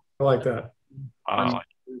 Yeah. I like that.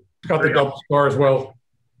 It's got the double star as well.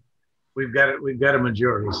 We've got it. We've got a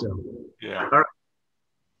majority. So yeah. All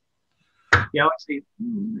right. Galaxy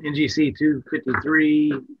NGC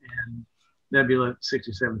 253 and Nebula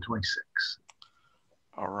 6726.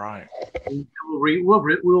 All right. We'll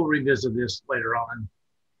revisit this later on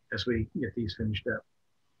as we get these finished up.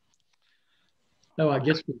 Oh, I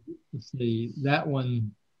guess let's see. That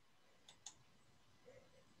one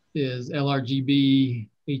is LRGB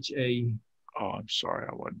HA. Oh, I'm sorry,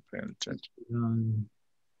 I wasn't paying attention.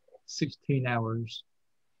 16 hours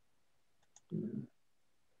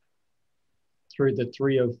through the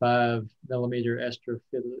 305 millimeter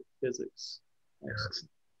astrophysics. Yes.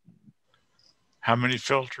 How many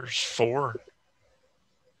filters? 4?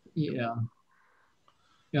 Yeah.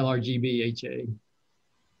 LRGB HA.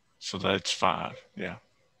 So that's 5. Yeah.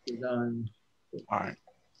 We're done. All right.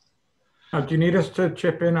 Now, do you need us to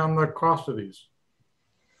chip in on the cost of these?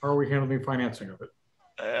 How are we handling financing of it?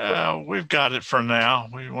 We've got it for now.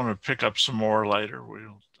 We want to pick up some more later.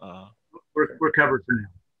 We're covered for now.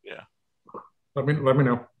 Yeah. Let me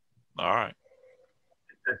know. All right.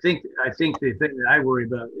 I think the thing that I worry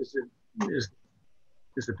about is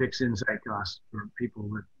the PixInsight cost for people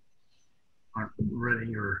that aren't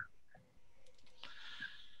ready or.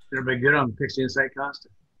 Everybody good on the PixInsight cost?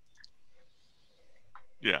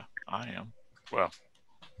 Yeah, I am. Well,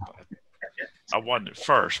 I wasn't at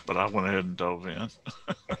first, but I went ahead and dove in.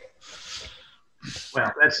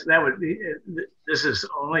 Well, that would be. This is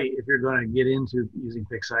only if you're going to get into using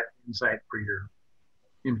PixInsight for your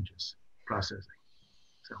images processing.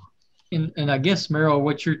 So. And I guess, Meryl,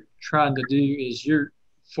 what you're trying to do is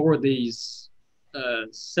for these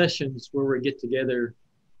sessions where we get together,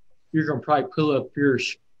 you're going to probably pull up your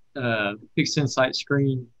PixInsight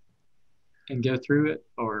screen and go through it,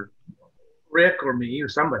 or Rick or me or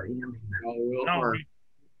somebody. I mean,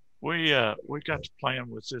 we got to playing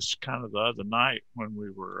with this kind of the other night when we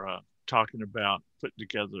were talking about putting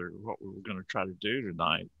together what we were going to try to do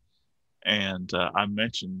tonight. And I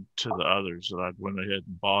mentioned to the others that I'd went ahead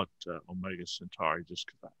and bought Omega Centauri just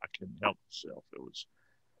because I couldn't help myself. It was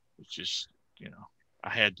just, I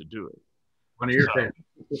had to do it. One of your favorites.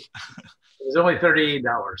 It was only $38,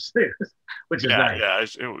 which is nice. Yeah,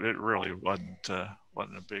 it really wasn't a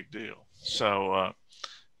big deal. So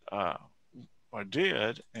I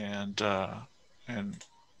did, and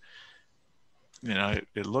you know,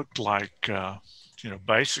 it looked like, you know,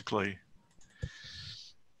 basically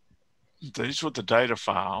these were the data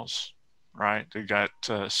files, right? They got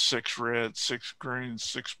 6 red, 6 green,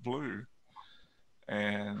 6 blue.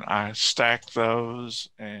 And I stacked those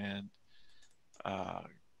and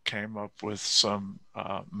came up with some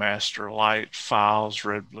master light files,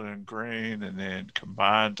 red, blue, and green, and then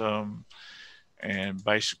combined them and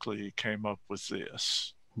basically came up with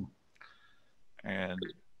this. And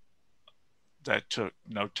that took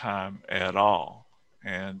no time at all.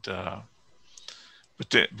 And but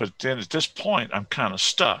then at this point, I'm kind of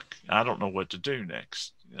stuck. I don't know what to do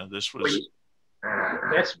next. You know, this was.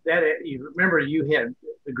 You remember you had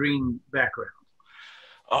the green background.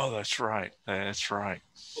 Oh, that's right. That's right.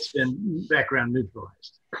 It's been background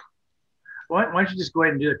neutralized. Why don't you just go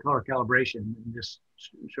ahead and do the color calibration and just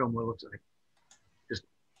show them what it looks like. Just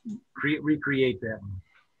recreate that one.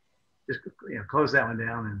 Just close that one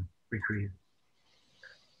down and recreate it.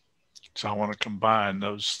 So I want to combine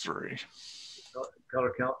those 3.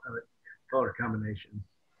 Color combination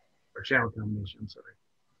or channel combination. I'm sorry.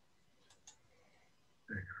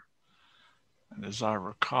 There you go. And as I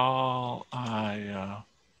recall,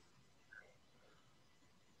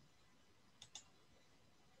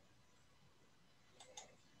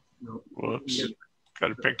 Nope. Whoops. Yeah. Got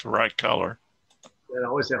to pick the right color. That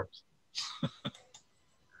always helps.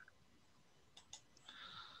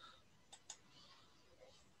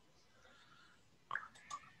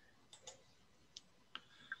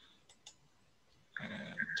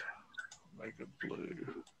 Omega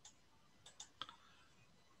blue.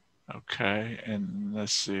 Okay, and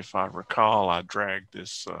let's see if I recall, I dragged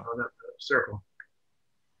this circle.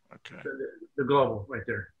 Okay. The global right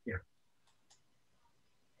there. Yeah.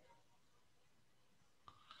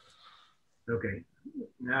 Okay.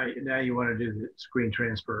 Now you want to do the screen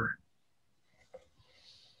transfer,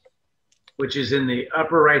 which is in the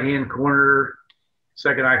upper right hand corner,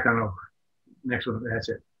 second icon over. Next one, that's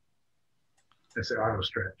it. That's the auto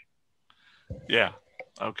stretch. Yeah.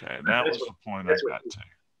 Okay. That was the point I got to.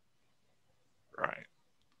 Right.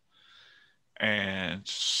 And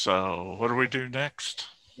so what do we do next?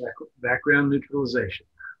 Background neutralization.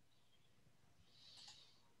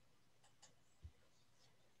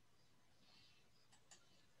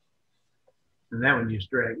 And that one you just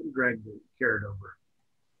drag the carrot over.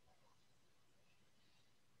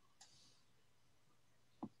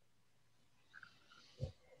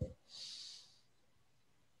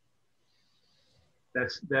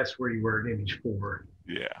 That's where you were at image 4.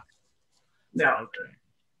 Yeah. Now, okay.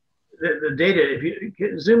 The data, if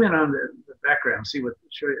you zoom in on the background, see what,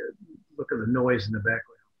 show you, look at the noise in the background.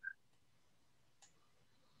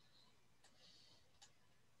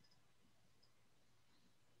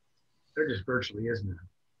 There just virtually isn't it.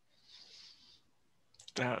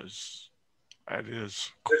 That is.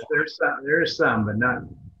 There is some, but not.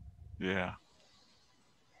 Yeah.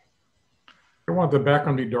 I want the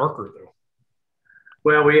background to be darker though.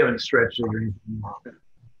 Well, we haven't stretched it or anything.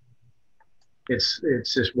 It's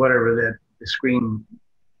just whatever that the screen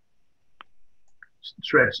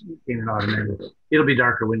stretch came in automatically. It'll be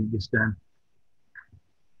darker when it gets done.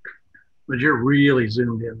 But you're really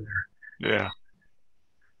zoomed in there. Yeah.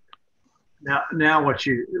 Now what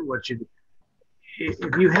you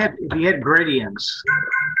if you had gradients,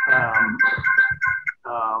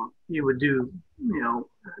 you would do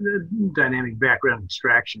dynamic background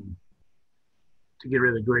extraction to get rid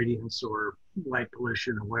of the gradients or light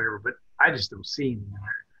pollution or whatever, but I just don't see any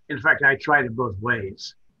there. In fact, I tried it both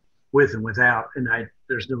ways, with and without, and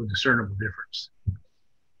there's no discernible difference.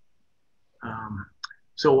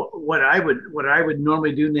 So what I would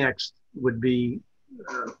normally do next would be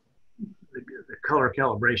the color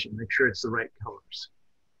calibration, make sure it's the right colors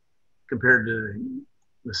compared to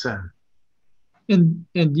the sun. And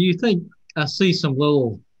do you think I see some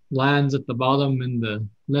little lines at the bottom in the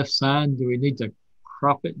left side? Do we need to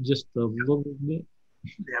crop it just a little bit?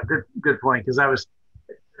 Yeah, good point. Because I was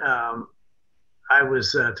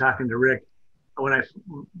talking to Rick when I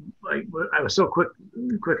was so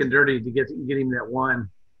quick and dirty to get him that one.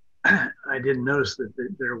 I didn't notice that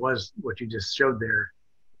there was what you just showed there.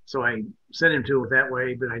 So I sent him to it that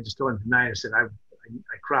way, but I just told him tonight. I said I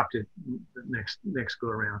cropped it the next go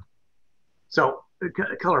around. So the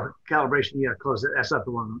color calibration, yeah, close it. That's not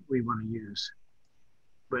the one we want to use.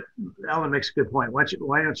 But Alan makes a good point.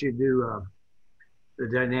 Why don't you do the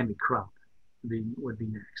dynamic crop? Would be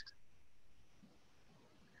next.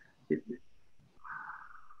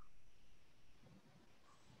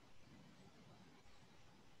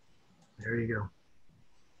 There you go.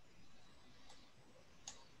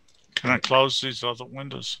 Can I close these other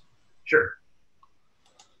windows? Sure.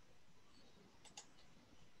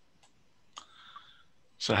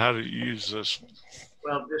 So how do you use this?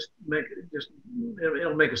 Well,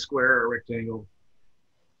 it'll make a square or a rectangle.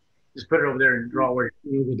 Just put it over there and draw where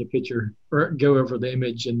you over the picture, or go over the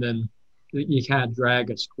image, and then you kind of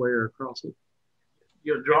drag a square across it.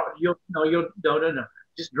 You'll draw. No.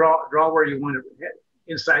 Just draw where you want to hit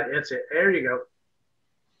inside. That's it. There you go.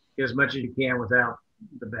 Get as much as you can without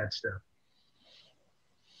the bad stuff.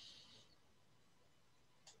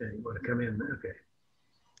 Okay, you want to come in? Okay.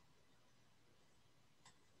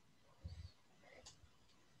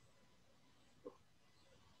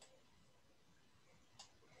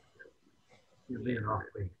 You're being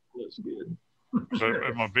awfully. That's good. So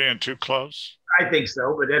am I being too close? I think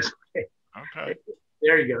so, but that's okay. Okay.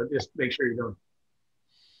 There you go. Just make sure you don't.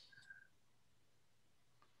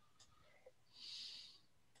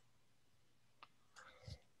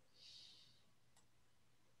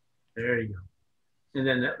 There you go. And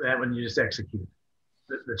then that one you just execute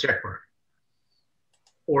the check mark,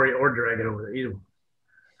 or drag it over there. Either one.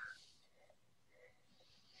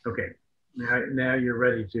 Okay. Now you're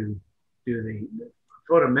ready to do the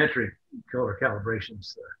photometric color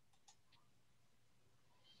calibrations.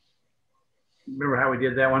 Remember how we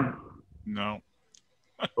did that one? No.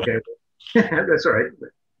 Okay, that's all right.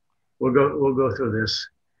 We'll go through this.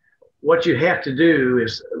 What you have to do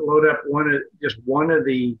is load up just one of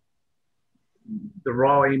the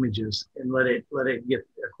raw images and let it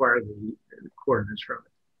acquire the coordinates from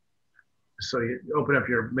it. So you open up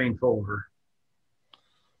your main folder.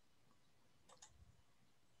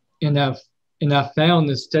 And I found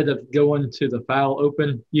instead of going to the file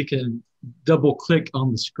open, you can double click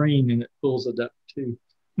on the screen and it pulls it up too.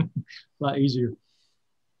 A lot easier.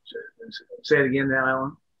 Say it again now,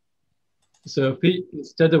 Alan. So if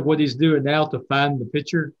instead of what he's doing now to find the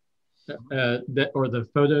picture or the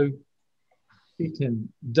photo, he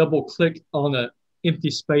can double click on an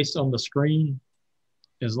empty space on the screen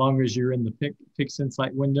as long as you're in the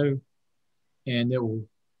PixInsight window, and it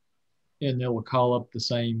will call up the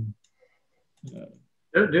same. Do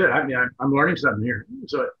it. I mean, I'm learning something here.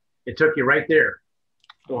 So it took you right there.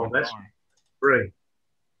 Well, that's great.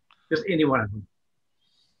 Just any one of them.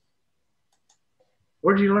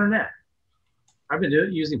 Where did you learn that? I've been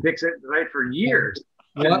using PixInsight for years.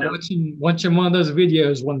 Watching one of those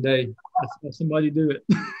videos one day. I saw somebody do it.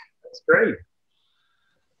 That's great.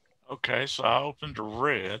 Okay, so I opened a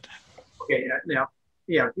red. Okay, now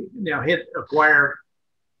hit acquire.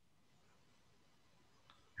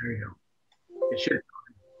 There you go. It should.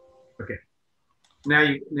 Okay. Now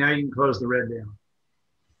you can close the red down,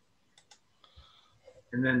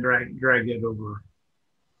 and then drag it over.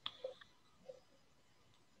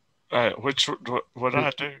 What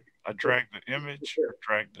I do? I drag the image. Or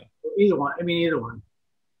drag the. Either one. I mean, either one.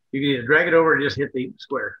 You can either drag it over or just hit the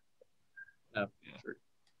square. Yeah.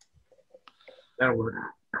 That'll work.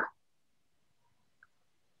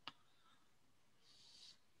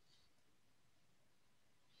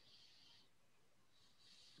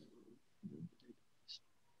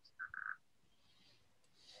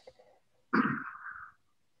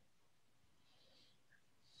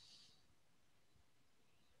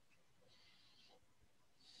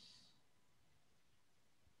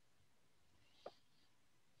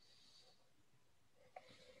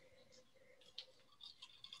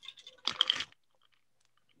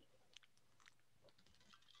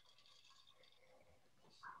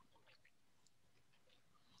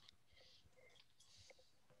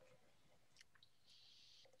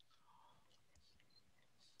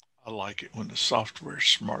 I like it when the software is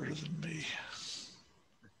smarter than me.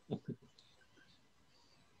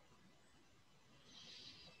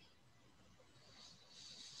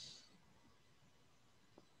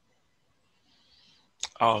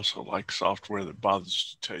 I also like software that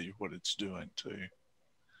bothers to tell you what it's doing too.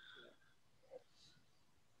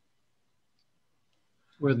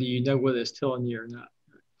 Whether you know what it's telling you or not.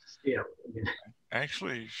 Yeah.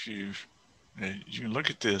 Actually, if you can look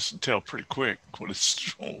at this and tell pretty quick what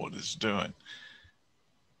it's doing.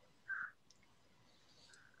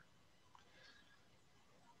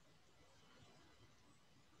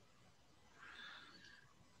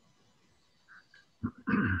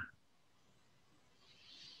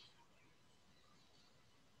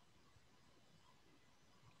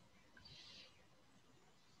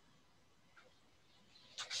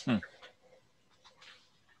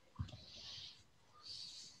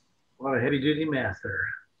 A lot of heavy duty math there.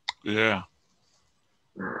 Yeah.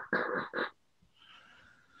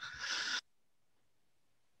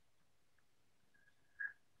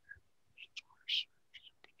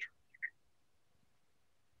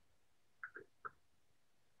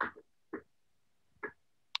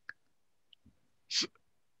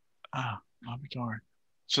 I'll be darned.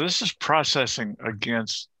 So this is processing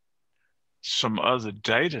against some other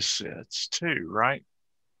data sets too, right?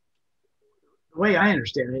 The way I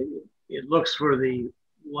understand it, it looks for the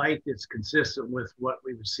light that's consistent with what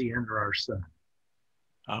we would see under our sun.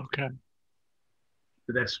 Okay.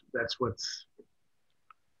 But that's what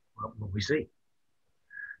we see.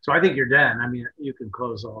 So I think you're done. I mean, you can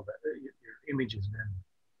close all that. Your image has been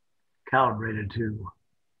calibrated to.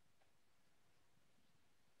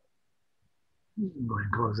 You can go ahead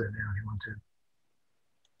and close that down if you want to.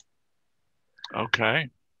 Okay.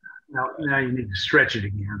 Now you need to stretch it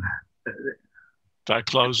again. Do I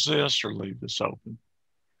close this or leave this open?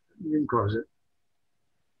 You can close it.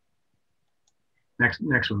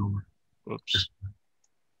 Next one over. Whoops.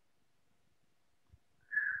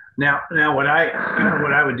 Now what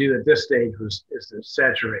I would do at this stage is to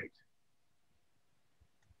saturate.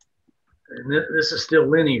 And this is still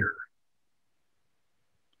linear.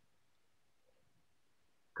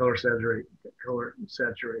 Color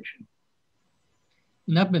saturation.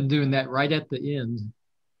 And I've been doing that right at the end.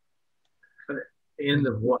 End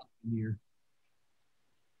of what? Here.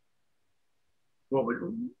 What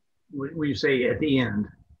would you say at the end?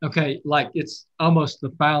 Okay, like it's almost the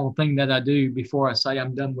final thing that I do before I say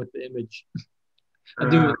I'm done with the image. I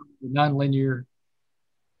do it non-linear.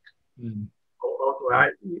 You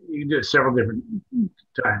can do it several different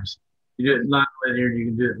times. You do it non-linear, you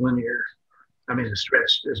can do it linear. I mean, it's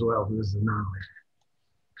stretched as well. This is non-linear.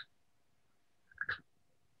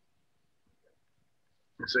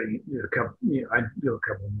 So you do a couple. I do a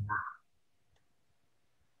couple more.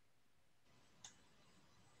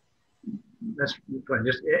 That's fine.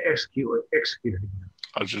 Just execute it again.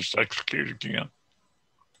 I'll just execute again.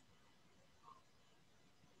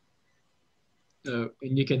 And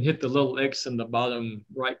you can hit the little X in the bottom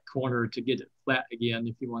right corner to get it flat again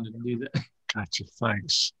if you wanted to do that. Gotcha.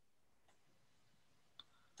 Thanks.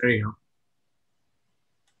 There you go.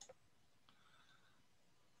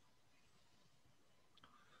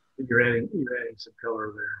 You're adding some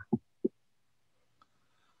color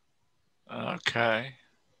there. Okay.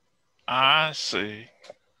 I see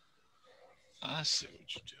what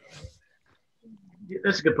you're doing.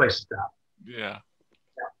 That's a good place to stop. Yeah.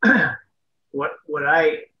 What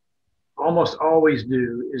I almost always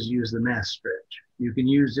do is use the MAS stretch. You can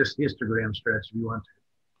use just histogram stretch if you want to.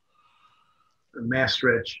 The MAS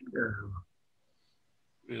stretch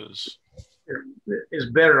is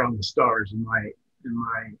better on the stars in my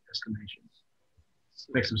estimation.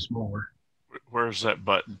 Makes them smaller. Where's that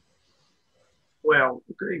button? Well,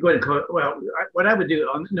 go ahead and close. Well, what I would do,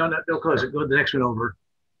 don't close it. Go to the next one over.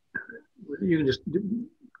 You can just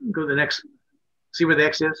go to the next. See where the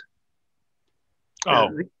X is? Oh,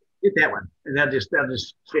 hit that one, and that just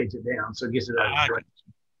shades it down, so it gets it out of the frame.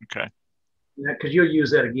 Okay. Because you'll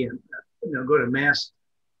use that again. Go to MAS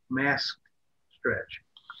stretch.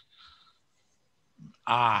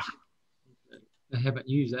 I haven't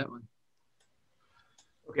used that one.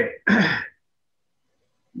 Okay.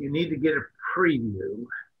 You need to get a preview.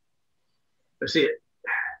 Let's see it.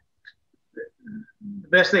 The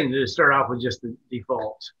best thing to do is start off with just the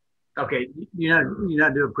defaults. Okay, you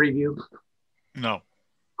not do a preview? No.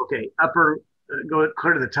 Okay, go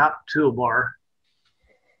clear to the top toolbar.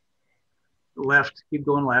 Left, keep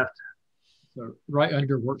going left. So right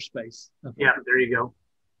under workspace. Yeah, there you go.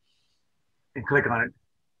 And click on it.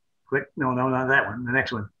 Click, no, not that one. The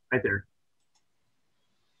next one, right there.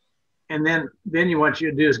 And then what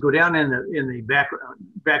you do is go down in the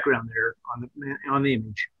background there on the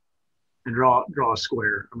image, and draw a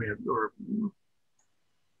square. I mean, or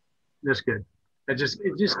that's good. It's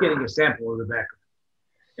just getting a sample of the background.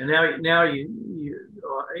 And now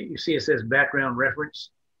you see it says background reference.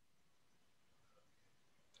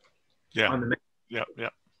 Yeah. On the yeah.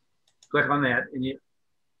 Click on that, and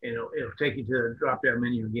it'll take you to the drop down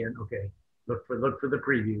menu again. Okay. Look for the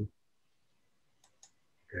preview.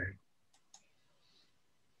 Okay.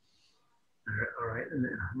 All right. And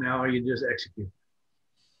now you just execute.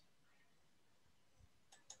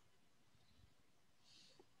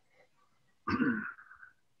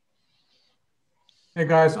 Hey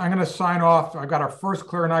guys, I'm going to sign off. I got our first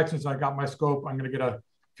clear night since I got my scope. I'm going to get a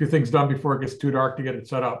few things done before it gets too dark to get it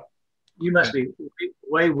set up. You must be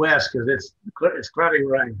way west because it's cloudy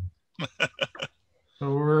where I am.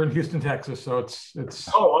 So we're in Houston, Texas. So it's.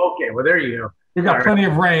 Oh, okay. Well, there you go. We've got plenty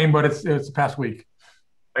of rain, but it's the past week.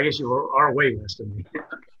 I guess you are way west of me.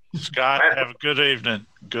 Scott, have a good evening.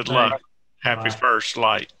 Good luck. Happy first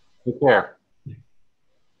light. Take care.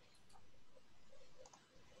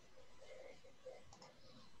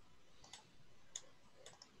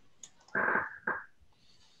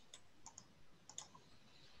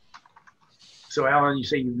 So Alan, you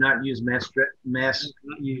say you've not used mass? Not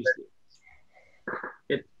used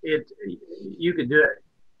it. You could do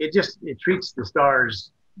it. It treats the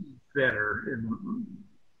stars better.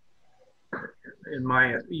 In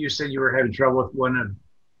my, you said you were having trouble with one of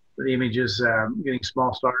the images getting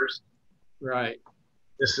small stars. Right.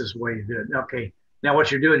 This is the way you do it. Okay. Now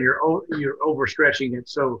what you're doing, you're overstretching it.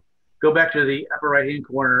 So go back to the upper right hand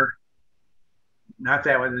corner. Not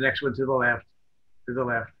that one. The next one to the left. To the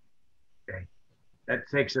left. Okay. That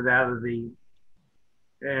takes it out of the.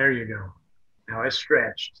 There you go. Now it's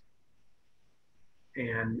stretched,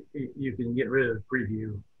 and you can get rid of the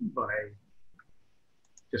preview by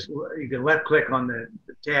just, you can left click on the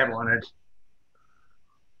tab on it.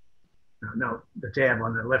 No, the tab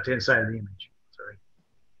on the left hand side of the image. Sorry.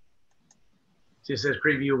 See, it says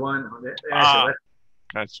preview one. Gotcha.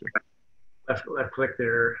 Left click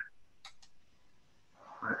there.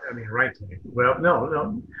 I mean, right click. Well,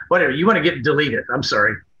 no, whatever. You want to delete it. I'm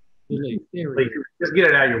sorry. Delete. Just get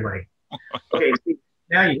it out of your way. Okay. See,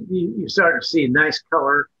 now you start to see nice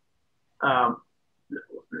color. Now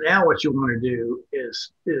what you want to do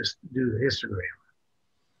is do the histogram.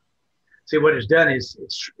 See, what it's done is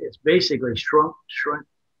it's basically shrunk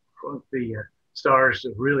the stars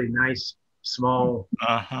to really nice small.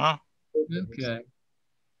 Okay.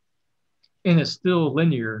 And it's still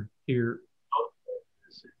linear here.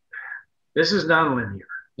 This is nonlinear.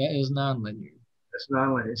 That is nonlinear. That's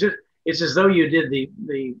nonlinear. It's as though you did the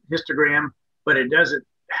histogram, but it doesn't.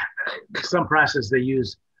 Some process they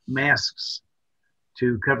use masks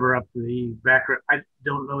to cover up the background. I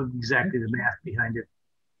don't know exactly the math behind it,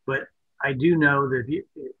 but I do know that it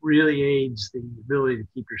really aids the ability to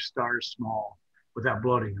keep your stars small without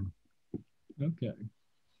bloating them. Okay.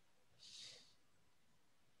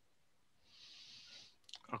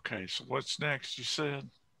 Okay, so what's next, you said?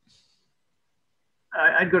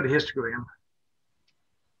 I'd go to histogram.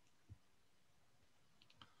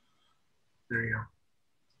 There you go.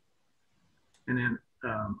 And then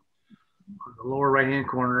on the lower right-hand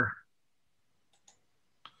corner,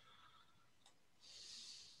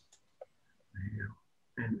 there you go.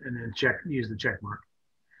 And then use the check mark.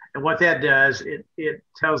 And what that does, it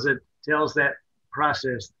tells that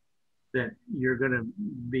process that you're going to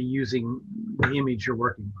be using the image you're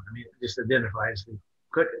working on. I mean, it just identifies the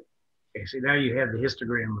click it. Okay, so now you have the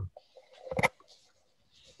histogram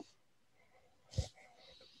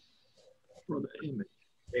for the image.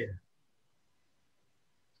 Data.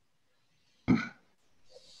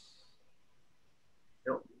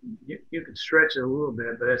 You can stretch it a little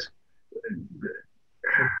bit, but it's good.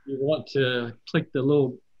 You want to click the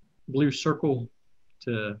little blue circle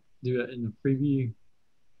to do it in the preview?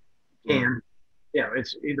 And yeah,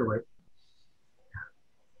 it's either way.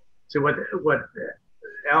 So what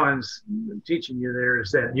Alan's teaching you there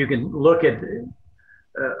is that you can look at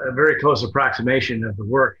a very close approximation of the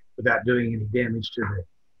work without doing any damage to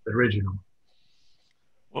the original.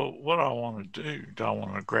 Well, what I want to do I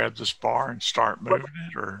want to grab this bar and start moving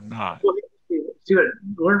it or not? Well, see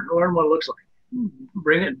learn what it looks like.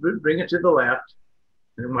 Bring it to the left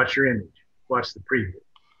and watch your image. Watch the preview.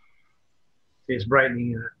 See, it's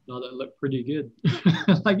brightening. Oh, that looked pretty good.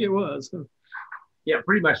 Like it was. Yeah,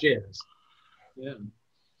 pretty much is. Yeah.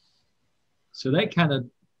 So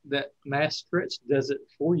that mass stretch does it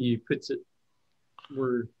for you, puts it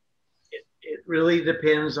where it really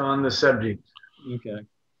depends on the subject. Okay.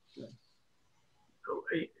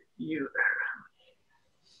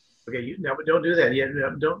 Now, but don't do that yet.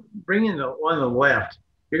 Don't bring in the one on the left.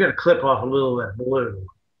 You're going to clip off a little of that blue.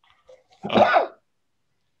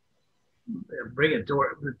 Bring it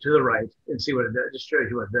to the right and see what it does. Just show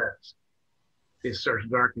you what it does. It starts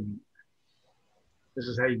darkening. This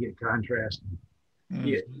is how you get contrast.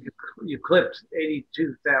 You clipped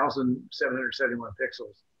 82,771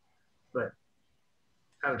 pixels, but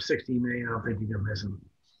out of 16 million, I don't think you're gonna miss them.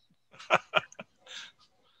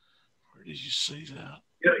 Where did you see that?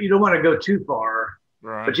 You don't want to go too far,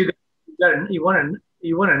 right? But you want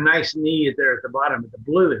a nice knee there at the bottom. But the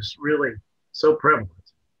blue is really so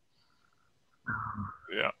prevalent.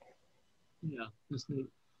 Yeah, that's neat.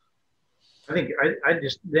 I think I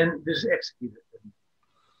just execute it.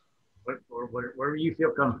 Wherever you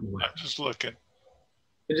feel comfortable with. I'm just looking.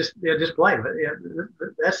 Just play with it. Yeah,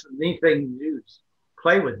 that's the neat thing to do. Is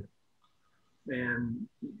play with it, and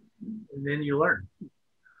then you learn.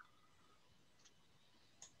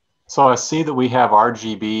 So I see that we have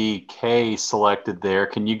RGB-K selected there.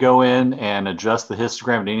 Can you go in and adjust the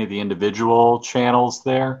histogram to any of the individual channels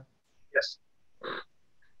there? Yes.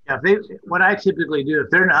 Yeah, what I typically do, if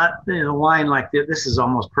they're not in a line like this is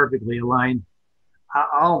almost perfectly aligned.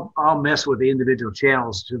 I'll mess with the individual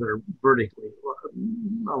channels to they're vertically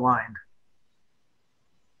aligned,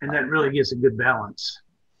 and that really gives a good balance.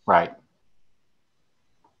 Right.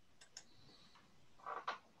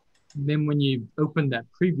 And then when you open that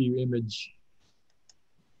preview image,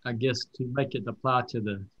 I guess to make it apply to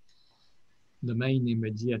the main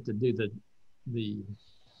image, you have to do the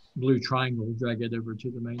blue triangle, drag it over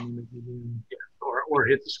to the main image again. Yeah, or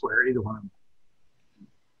hit the square, either one.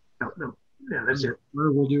 No, yeah, that's it.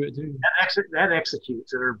 Or we'll do it too. That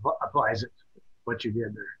executes it or applies it. What you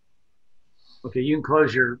did there. Okay, you can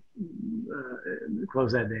close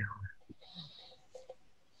that down.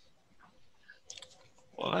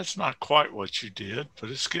 Well, that's not quite what you did, but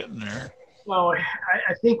it's getting there. Well,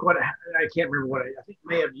 I think I can't remember what I think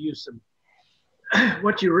may have used some.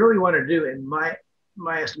 What you really want to do, in my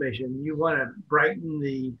estimation, you want to brighten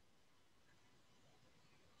the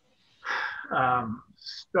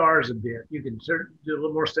stars a bit. You can do a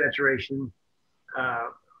little more saturation.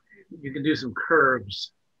 You can do some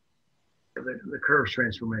curves, the curves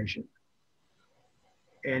transformation.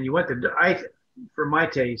 And you want for my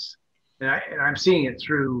taste, and I'm seeing it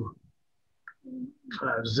through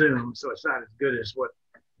Zoom, so it's not as good as what.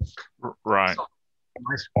 Right. But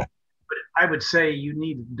I would say you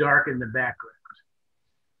need to darken the background.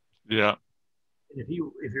 Yeah. If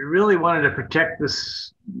you really wanted to protect the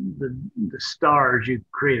stars, you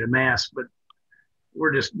create a mask, but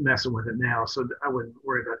we're just messing with it now, so I wouldn't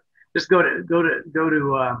worry about it. Just go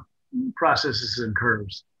to processes and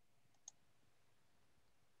curves.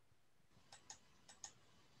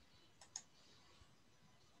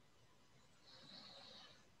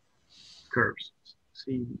 Curves.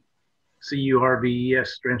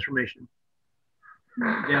 CURVES transformation.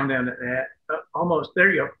 Down to that. Almost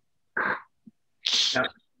there you go. Now,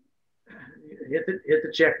 hit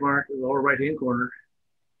the check mark in the lower right hand corner.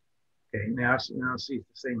 Okay, now see the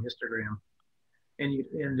same histogram, and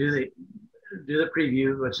do the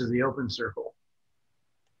preview, which is the open circle.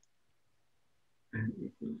 And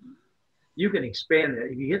you can expand that.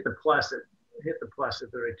 If you hit the plus at the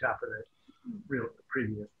very top of the real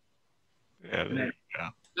preview. Yeah, there you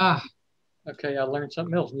go. Okay, I learned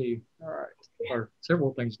something else new. All right, or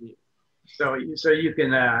several things new. So you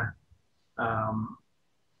can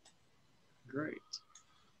great.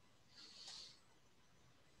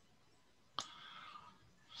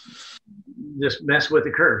 Just mess with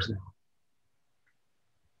the curves now.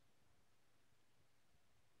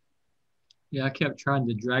 Yeah, I kept trying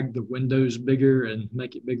to drag the windows bigger and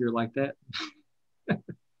make it bigger like that. It's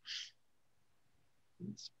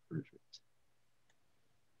perfect.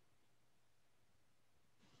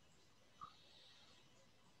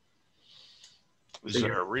 Is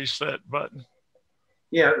there a reset button?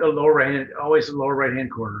 Yeah, the lower right hand, always the lower right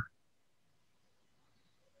hand corner.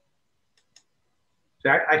 So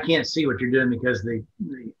I can't see what you're doing because maybe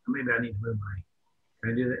I need to move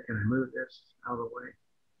can I do that? Can I move this out of the way?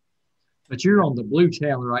 But you're on the blue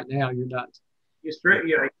channel right now. You're not. You're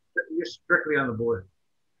strictly on the blue.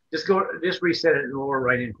 Just reset it in the lower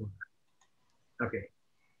right hand corner. Okay.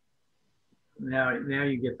 Now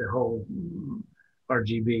you get the whole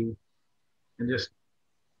RGB and just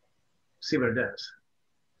see what it does.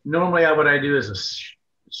 Normally, what I do is a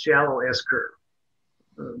shallow S curve.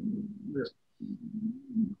 Just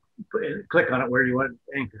click on it where you want to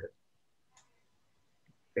anchor it.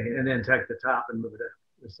 Okay, and then take the top and move it up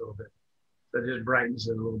just a little bit. So it just brightens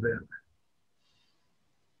it a little bit.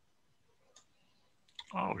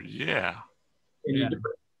 Oh, yeah. And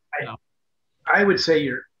I would say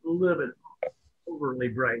you're a little bit overly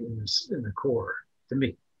bright in the core, to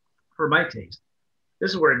me, for my taste.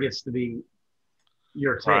 This is where it gets to be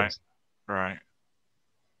your taste. Right.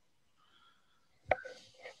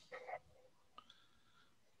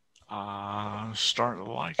 Starting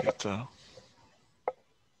to like it though.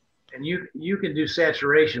 And you can do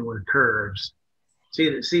saturation with curves. See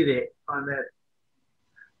on that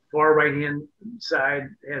far right hand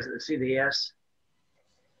side see the S.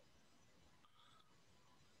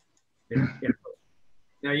 Yeah.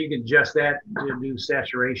 Now you can adjust that to do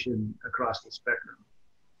saturation across the spectrum.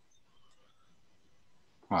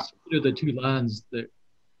 Wow. So the two lines that.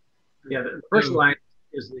 Yeah, the first line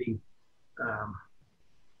is the.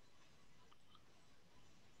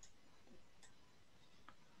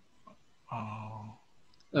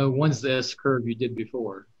 One's the S curve you did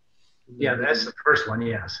before. Yeah, that's the first one.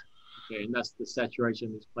 Yes. Okay, and that's the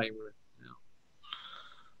saturation he's playing with now.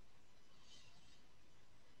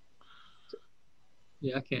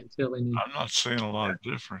 Yeah, I can't tell any. I'm not seeing a lot of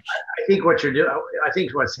difference. I think what you're doing. I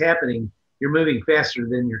think what's happening. You're moving faster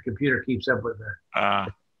than your computer keeps up with the.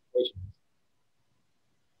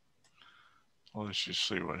 Well, let's just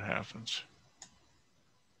see what happens.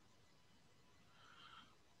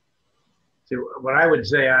 So what I would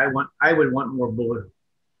say, I would want more blue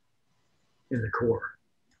in the core.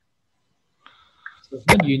 So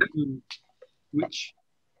how do you know which,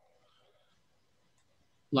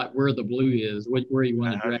 like where the blue is, where you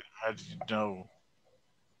want to drag? How do you know?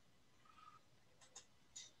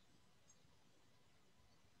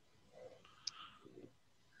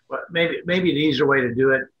 But maybe an easier way to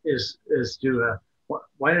do it is to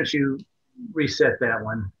why don't you reset that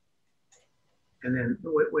one, and then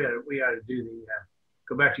we ought to do the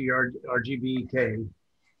go back to your RGBK.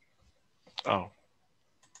 Oh.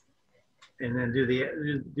 And then do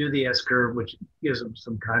the S curve, which gives them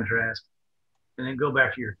some contrast, and then go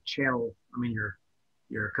back to your channel. I mean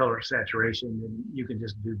your color saturation, and you can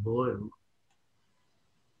just do blue.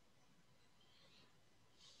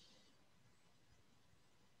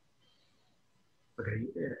 Okay,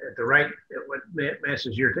 at the right, what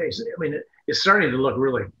matches your taste. I mean, it's starting to look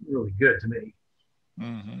really, really good to me.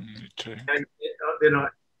 Mm-hmm. Me too. And they're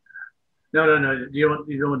not. No. You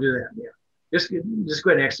don't do that. Yeah, just go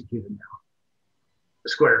ahead and execute it now. The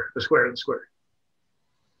square.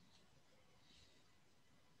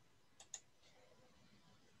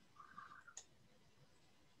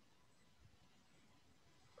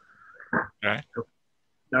 Okay.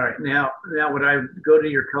 All right. Now when I go to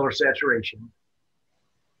your color saturation,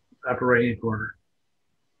 upper right hand corner,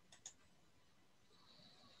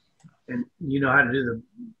 and you know how to do the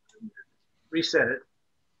reset it,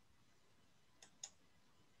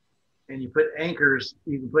 and you put anchors.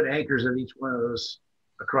 You can put anchors at each one of those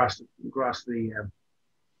across the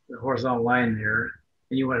horizontal line there,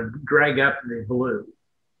 and you want to drag up the blue,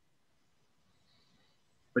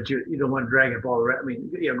 but you don't want to drag up all the rest. I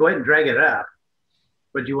mean, go ahead and drag it up,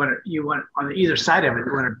 but you want on either side of it.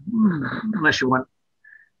 You want to, unless you want.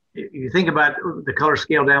 If you think about the color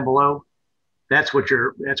scale down below, that's what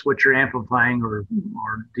you're amplifying or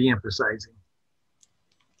de-emphasizing.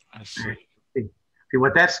 I see. See,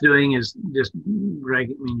 what that's doing is just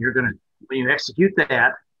drag. I mean, you're gonna when you execute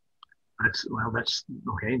that. That's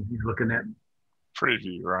okay. You're looking at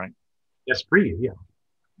Preview, right? That's preview, yeah.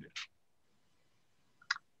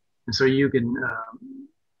 And so you can.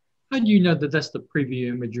 How do you know that that's the preview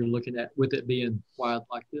image you're looking at with it being wide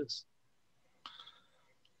like this?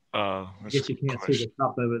 I guess you can't see the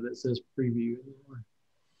top of it that says preview anymore.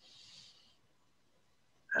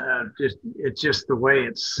 It's just the way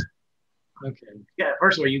it's. Okay. Yeah.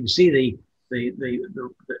 First of all, you can see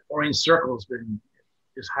the orange circle has been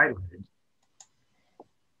just highlighted.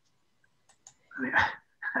 I mean,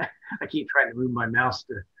 I keep trying to move my mouse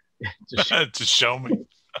to show me.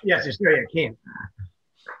 Yes, I can.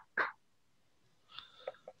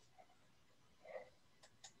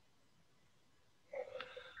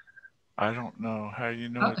 I don't know how you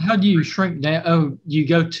know. How do you shrink down? Oh, you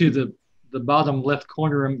go to the bottom left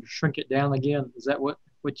corner and shrink it down again. Is that what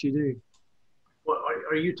you do? Well,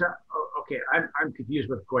 are you talking? Oh, okay, I'm confused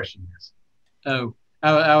what the question is. Oh,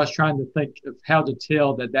 I was trying to think of how to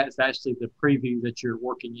tell that that's actually the preview that you're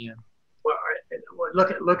working in. Well,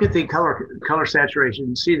 look at the color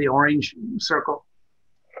saturation. See the orange circle?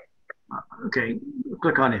 Okay,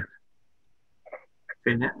 click on it.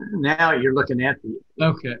 Okay, now you're looking at the.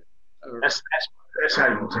 Okay. That's how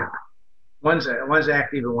you can tell. One's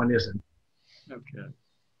active and one isn't. Okay.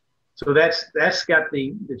 So that's got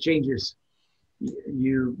the changes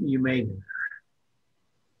you made in there.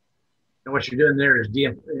 And what you're doing there is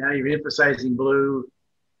now you're emphasizing blue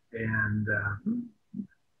and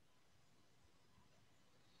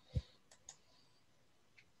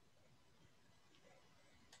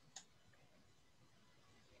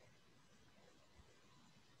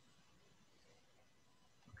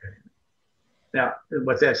now,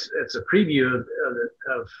 but that's a preview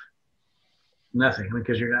of nothing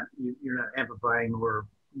because you're not amplifying or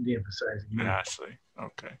de-emphasizing. Yeah, I see.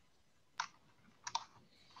 Okay.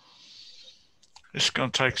 It's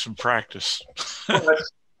going to take some practice. Well,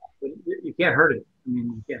 you can't hurt it. I mean,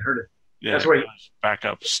 you can't hurt it. Yeah, that's why back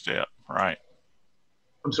up a step, right?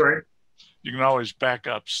 I'm sorry. You can always back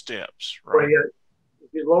up steps, right? Well, yeah.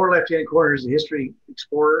 If the lower left-hand corner is the History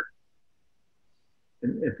Explorer.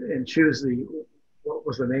 And choose what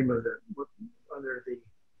was the name of under the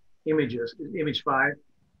images, image 5.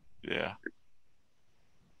 Yeah.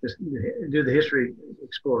 Just do the History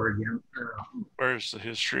Explorer again. Where's the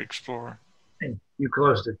History Explorer? You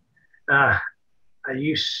closed it. I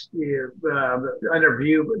used under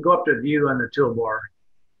View, go up to View on the toolbar.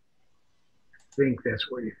 I think that's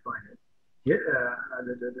where you find it.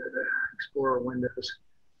 The Explorer windows.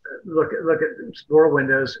 Look at Explorer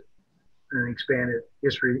windows. and expanded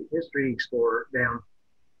history explorer down.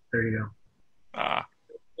 There you go.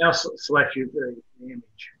 Now select the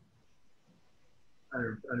image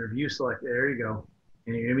under view select. There you go,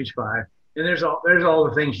 and your image 5. And there's all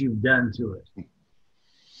the things you've done to it.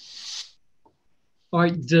 All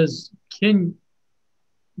right. Can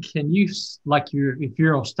you, like, if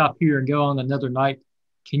you're on stop here and go on another night,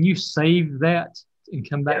 can you save that and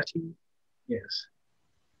come back to it? Yes.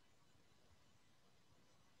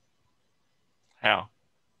 How?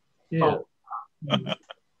 Yeah.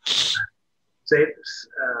 Save.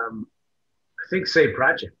 I think save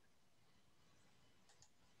project.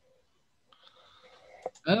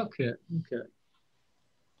 Okay.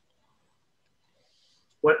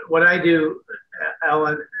 What I do,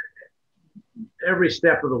 Alan, every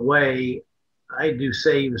step of the way, I do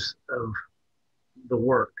saves of the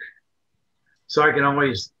work, so I can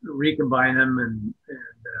always recombine them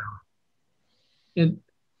and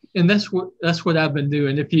that's what I've been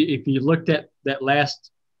doing. If you looked at that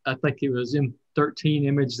last, I think it was M13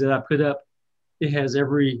 image that I put up, it has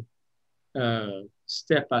every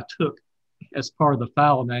step I took as part of the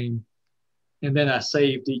file name, and then I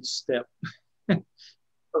saved each step.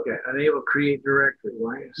 Okay, enable create directory.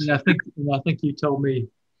 And I think you told me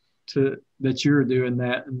that you were doing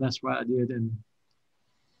that, and that's why I did. And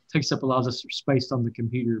it takes up a lot of space on the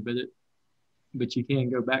computer, but you can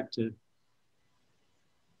go back to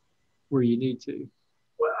where you need to.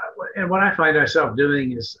 Well, and what I find myself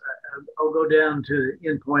doing is I'll go down to the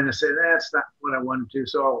endpoint and say that's not what I wanted to,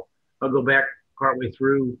 so I'll go back partway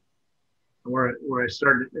through where I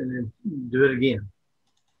started and then do it again,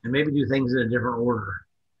 and maybe do things in a different order.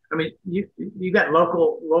 I mean, you got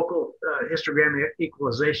local histogram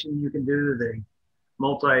equalization you can do, the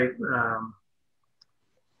multi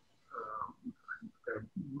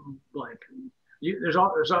blank. There's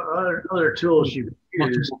other tools you can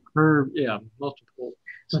use. Multiple curve, yeah, multiple.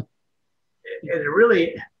 And it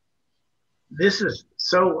really, this is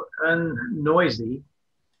so unnoisy,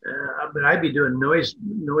 but I'd be doing noise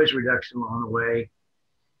reduction along the way.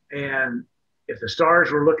 And if the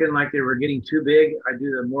stars were looking like they were getting too big, I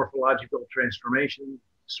do the morphological transformation,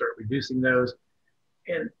 start reducing those.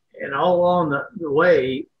 And all along the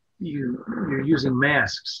way, you're using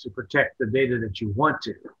masks to protect the data that you want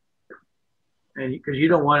to. And because you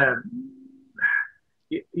don't want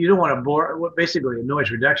to blur, what basically a noise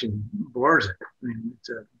reduction blurs it. I mean, it's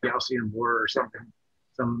a Gaussian blur or something,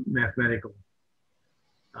 some mathematical.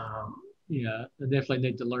 Yeah, I definitely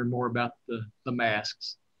need to learn more about the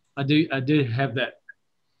masks. I did have that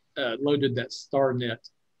loaded that StarNet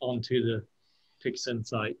onto the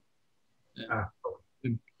PixInsight.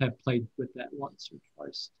 And have played with that once or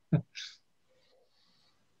twice.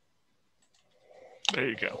 There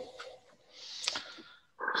you go.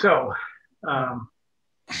 So,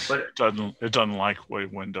 but it doesn't like the way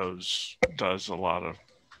Windows does a lot of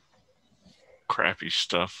crappy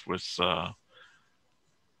stuff with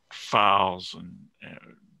files and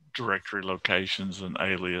directory locations and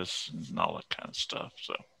alias and all that kind of stuff.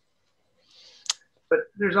 So, but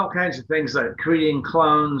there's all kinds of things like creating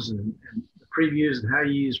clones and previews and how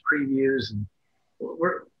you use previews, and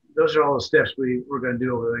those are all the steps we're going to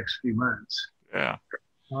do over the next few months. Yeah.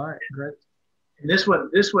 All right, great. And this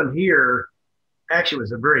one here actually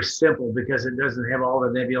was a very simple because it doesn't have all the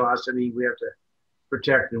nebulosity we have to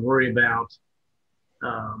protect and worry about.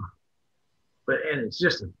 But it's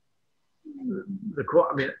just the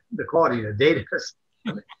quality of the data is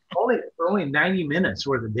only 90 minutes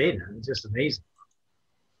worth of data. It's just amazing.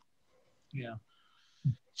 Yeah.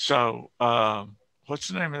 So, what's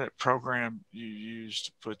the name of that program you use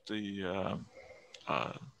to put the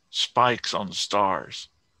spikes on the stars?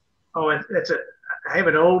 Oh, I have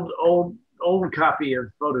an old copy of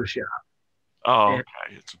Photoshop. Oh,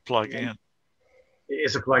 okay. It's a plug-in.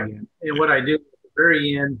 It's a plug-in. And what I do at the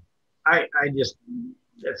very end,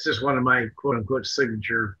 it's just one of my quote unquote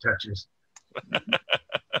signature touches.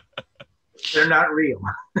 They're not real.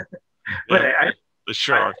 But yeah, the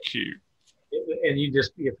sure are cute. And you have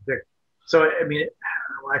to pick. So, I mean,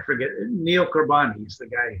 I forget. Neil Corbani is the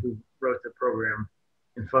guy who wrote the program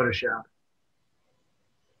in Photoshop.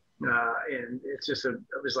 And it's just it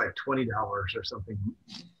was like $20 or something.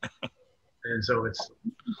 And so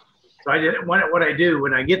so I did what I do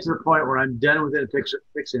when I get to the point where I'm done with it,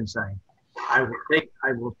 PixInsight, I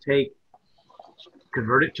will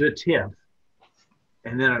convert it to a TIFF,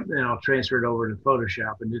 and then I'll transfer it over to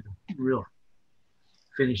Photoshop and do the real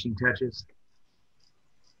finishing touches.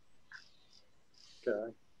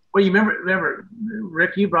 Okay. Well, you remember,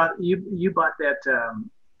 Rick, you bought that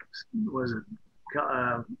was it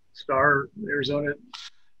Star Arizona?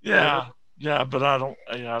 Yeah, Yeah, but I don't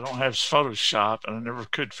have Photoshop, and I never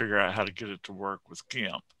could figure out how to get it to work with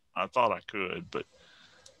GIMP. I thought I could, but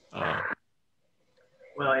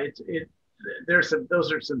well,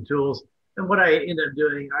 those are some tools. And what I end up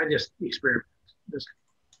doing, I just experiment, just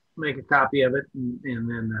make a copy of it, and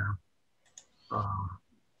then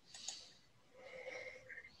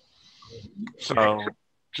so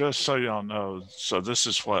just so y'all know, so this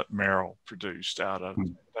is what Merrill produced out of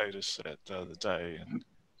the data set the other day and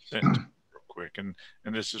sent real quick. And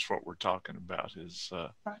this is what we're talking about, is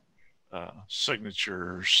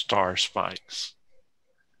signature star spikes.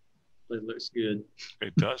 It looks good.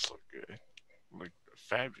 It does look good. Look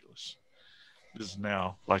fabulous. This is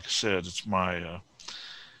now, like I said, it's my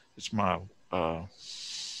it's my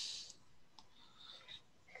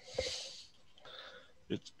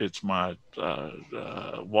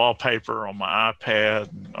wallpaper on my iPad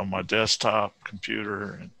and on my desktop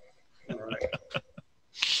computer. And All right.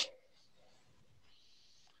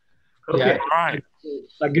 okay. Yeah, all right.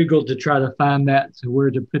 I Googled to try to find that, to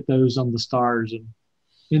where to put those on the stars, and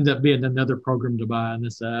ended up being another program to buy. And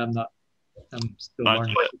I'm still Not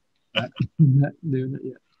learning. yet. Not doing it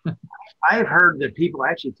yet. I've heard that people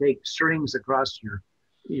actually take strings across your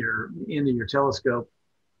into your telescope,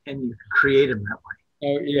 and you can create them that way.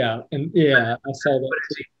 Oh yeah, and yeah, I saw that. But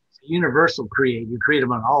it's a universal create. You create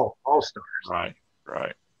them on all stars. Right.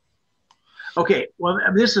 Okay. Well, I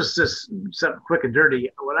mean, this is just something quick and dirty.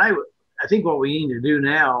 I think what we need to do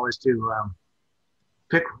now is to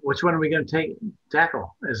pick which one are we going to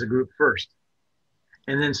tackle as a group first,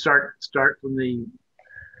 and then start from the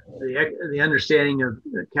understanding of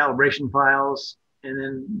the calibration files, and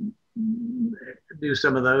then do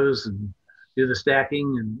some of those and do the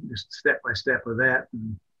stacking and just step by step with that,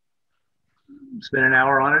 and spend an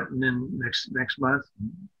hour on it, and then next month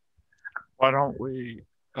Why don't we?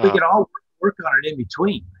 we can all work on it in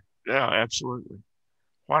between. Yeah, absolutely.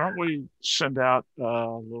 Why don't we send out a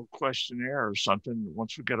little questionnaire or something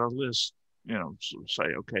once we get our list? So say,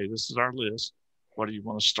 okay, this is our list. What do you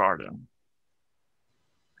want to start on?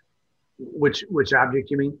 Which object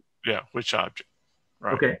you mean? Yeah, which object?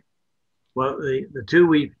 Right. Okay. Well, the two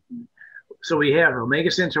we have Omega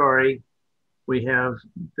Centauri, we have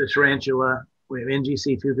the Tarantula, we have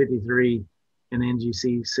NGC 253, and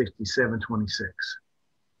NGC 6726.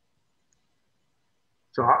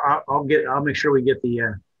 So I'll make sure we get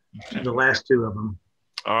the last two of them.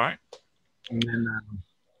 All right. And then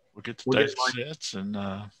we'll get the data sets and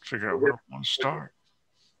figure out where we want to start.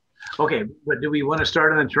 Okay, but do we want to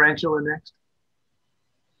start on the Tarantula next?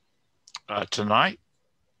 Tonight?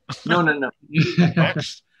 No.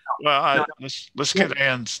 Next? Well, let's get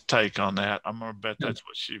Ann's take on that. I'm going to bet that's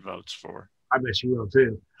what she votes for. I bet you will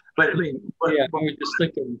too. But I mean, I was just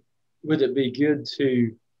thinking, would it be good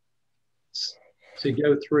to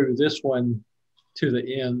go through this one to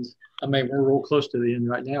the end? I mean, we're real close to the end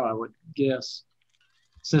right now, I would guess.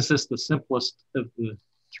 Since it's the simplest of the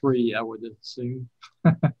three, I would assume.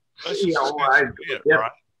 Right?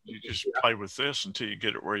 You just play with this until you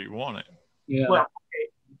get it where you want it. Yeah. Well,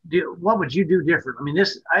 what would you do different? I mean,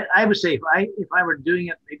 I would say if I were doing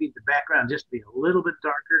it, maybe the background just be a little bit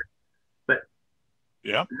darker, but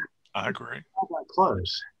yeah, I agree. Not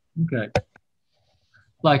close. Okay.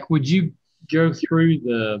 Like, would you go through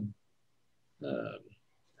the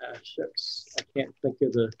shucks, I can't think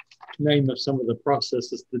of the name of some of the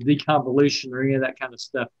processes, the deconvolution or any of that kind of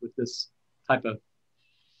stuff with this type of?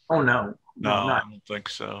 Oh no, I don't think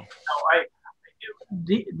so. No,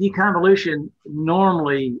 deconvolution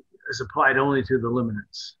normally is applied only to the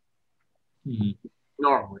luminance. Mm-hmm.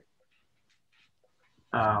 Normally,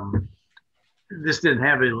 this didn't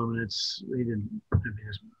have any luminance. We didn't.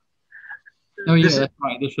 Oh yeah, that's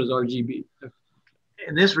right. This was RGB.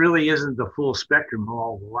 And this really isn't the full spectrum of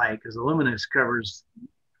all the light, because the luminance covers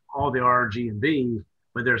all the R, G, and B,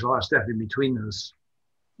 but there's a lot of stuff in between those,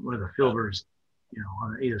 where the filters,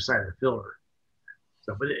 on either side of the filter.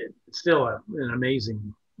 So, but it's still an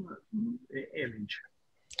amazing image.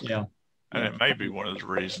 Yeah. And it may be one of the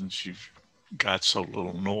reasons you've got so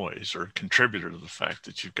little noise, or a contributor to the fact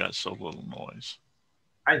that you've got so little noise.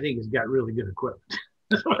 I think it's got really good equipment.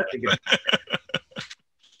 That's what I think.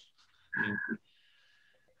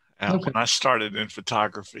 When I started in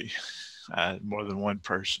photography, more than one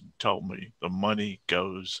person told me the money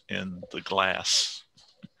goes in the glass.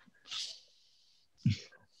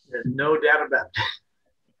 There's no doubt about it.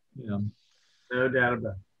 Yeah. No doubt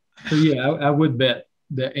about it. So yeah, I would bet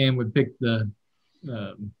that Ann would pick the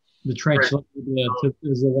Tarantula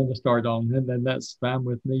as the one to start on, and then that's fine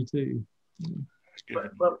with me too.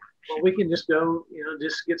 But we can just go,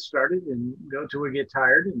 just get started and go till we get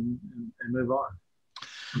tired and move on.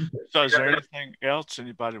 So is there anything else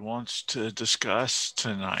anybody wants to discuss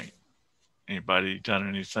tonight? Anybody done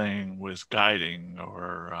anything with guiding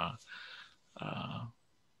or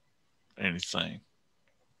anything?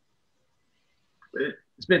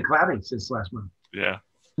 It's been cloudy since last month. Yeah.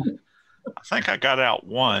 I think I got out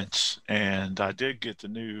once, and I did get the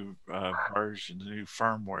new version, the new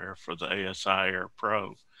firmware for the ASI Air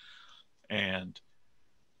Pro, and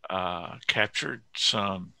captured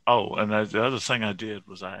some. Oh, and the other thing I did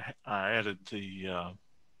was I added the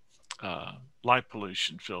light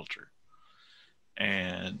pollution filter,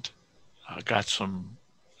 and I got some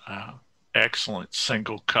excellent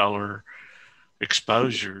single color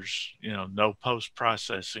exposures, you know, no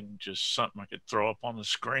post-processing, just something I could throw up on the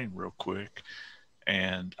screen real quick.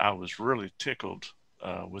 And I was really tickled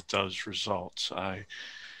with those results. I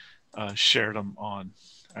shared them on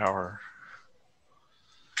our...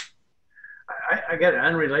 I got an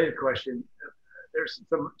unrelated question. There's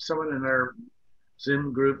someone in our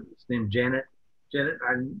Zoom group named Janet. Janet,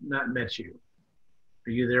 I've not met you.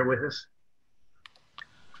 Are you there with us?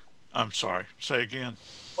 I'm sorry, say again.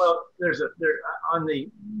 Well, there on the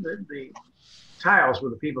tiles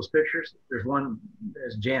with the people's pictures, there's one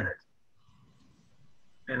as Janet.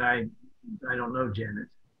 And I don't know Janet.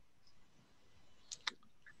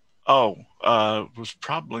 Oh, it was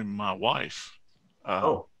probably my wife.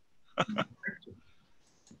 Oh.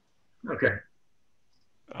 Okay.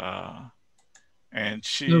 And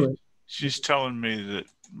she's telling me that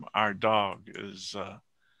our dog is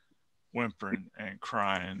whimpering and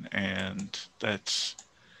crying, and that's,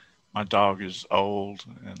 my dog is old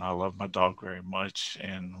and I love my dog very much,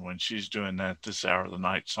 and when she's doing that this hour of the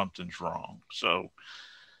night, something's wrong. So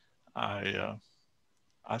I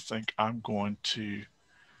think I'm going to,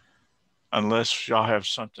 unless y'all have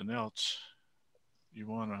something else you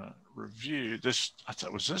want to review this. I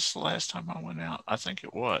thought, was this the last time I went out? I think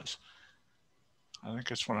it was. I think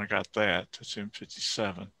that's when I got that. It's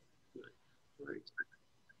M57.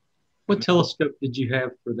 What telescope did you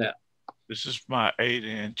have for that? This is my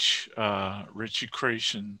 8-inch Ritchie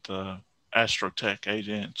Creation, the Astrotech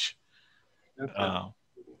 8-inch. Okay.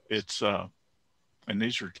 It's and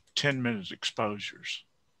these are 10-minute exposures.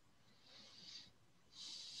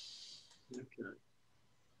 Okay.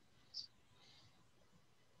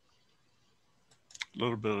 A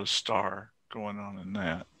little bit of star going on in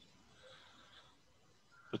that.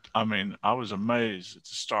 But I mean, I was amazed that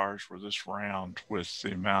the stars were this round with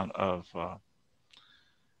the amount of,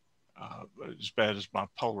 as bad as my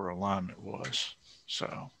polar alignment was.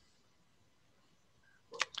 So.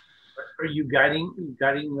 Are you guiding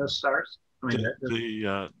those stars? I mean,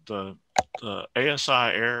 the ASI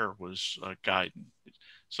Air was guiding.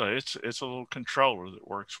 So it's a little controller that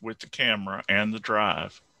works with the camera and the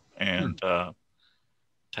drive, and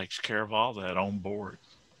takes care of all that on board.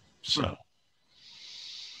 So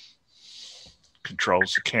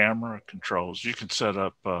controls the camera, controls. You can set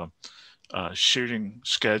up a shooting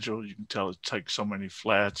schedule. You can tell it takes so many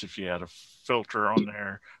flats. If you had a filter on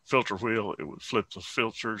there, filter wheel, it would flip the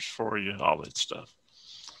filters for you, all that stuff.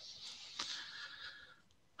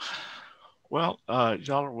 Well,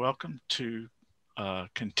 y'all are welcome to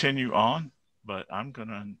continue on, but I'm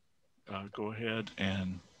gonna go ahead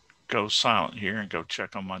and go silent here and go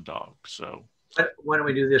check on my dog. So why don't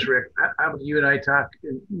we do this, Rick? How about you and I talk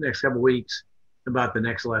in the next couple of weeks about the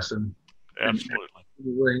next lesson? Absolutely.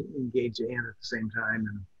 And we'll engage Ann at the same time,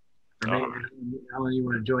 and maybe Alan, you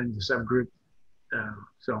want to join the subgroup?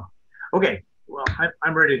 So, okay. Well,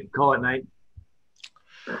 I'm ready to call it night.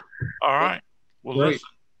 All right. Well, listen,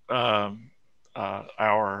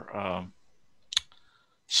 our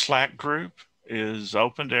Slack group is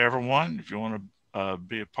open to everyone. If you want to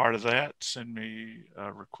be a part of that, send me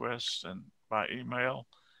a request and by email.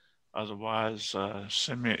 Otherwise,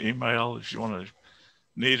 send me an email if you want to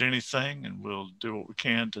need anything, and we'll do what we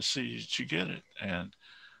can to see that you get it. And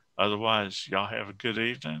otherwise, y'all have a good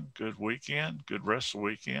evening, good weekend, good rest of the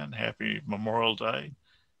weekend. Happy Memorial Day,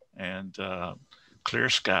 and clear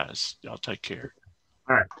skies. Y'all take care.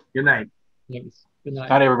 All right. Good night. Yes. Good night.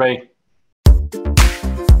 Night, everybody.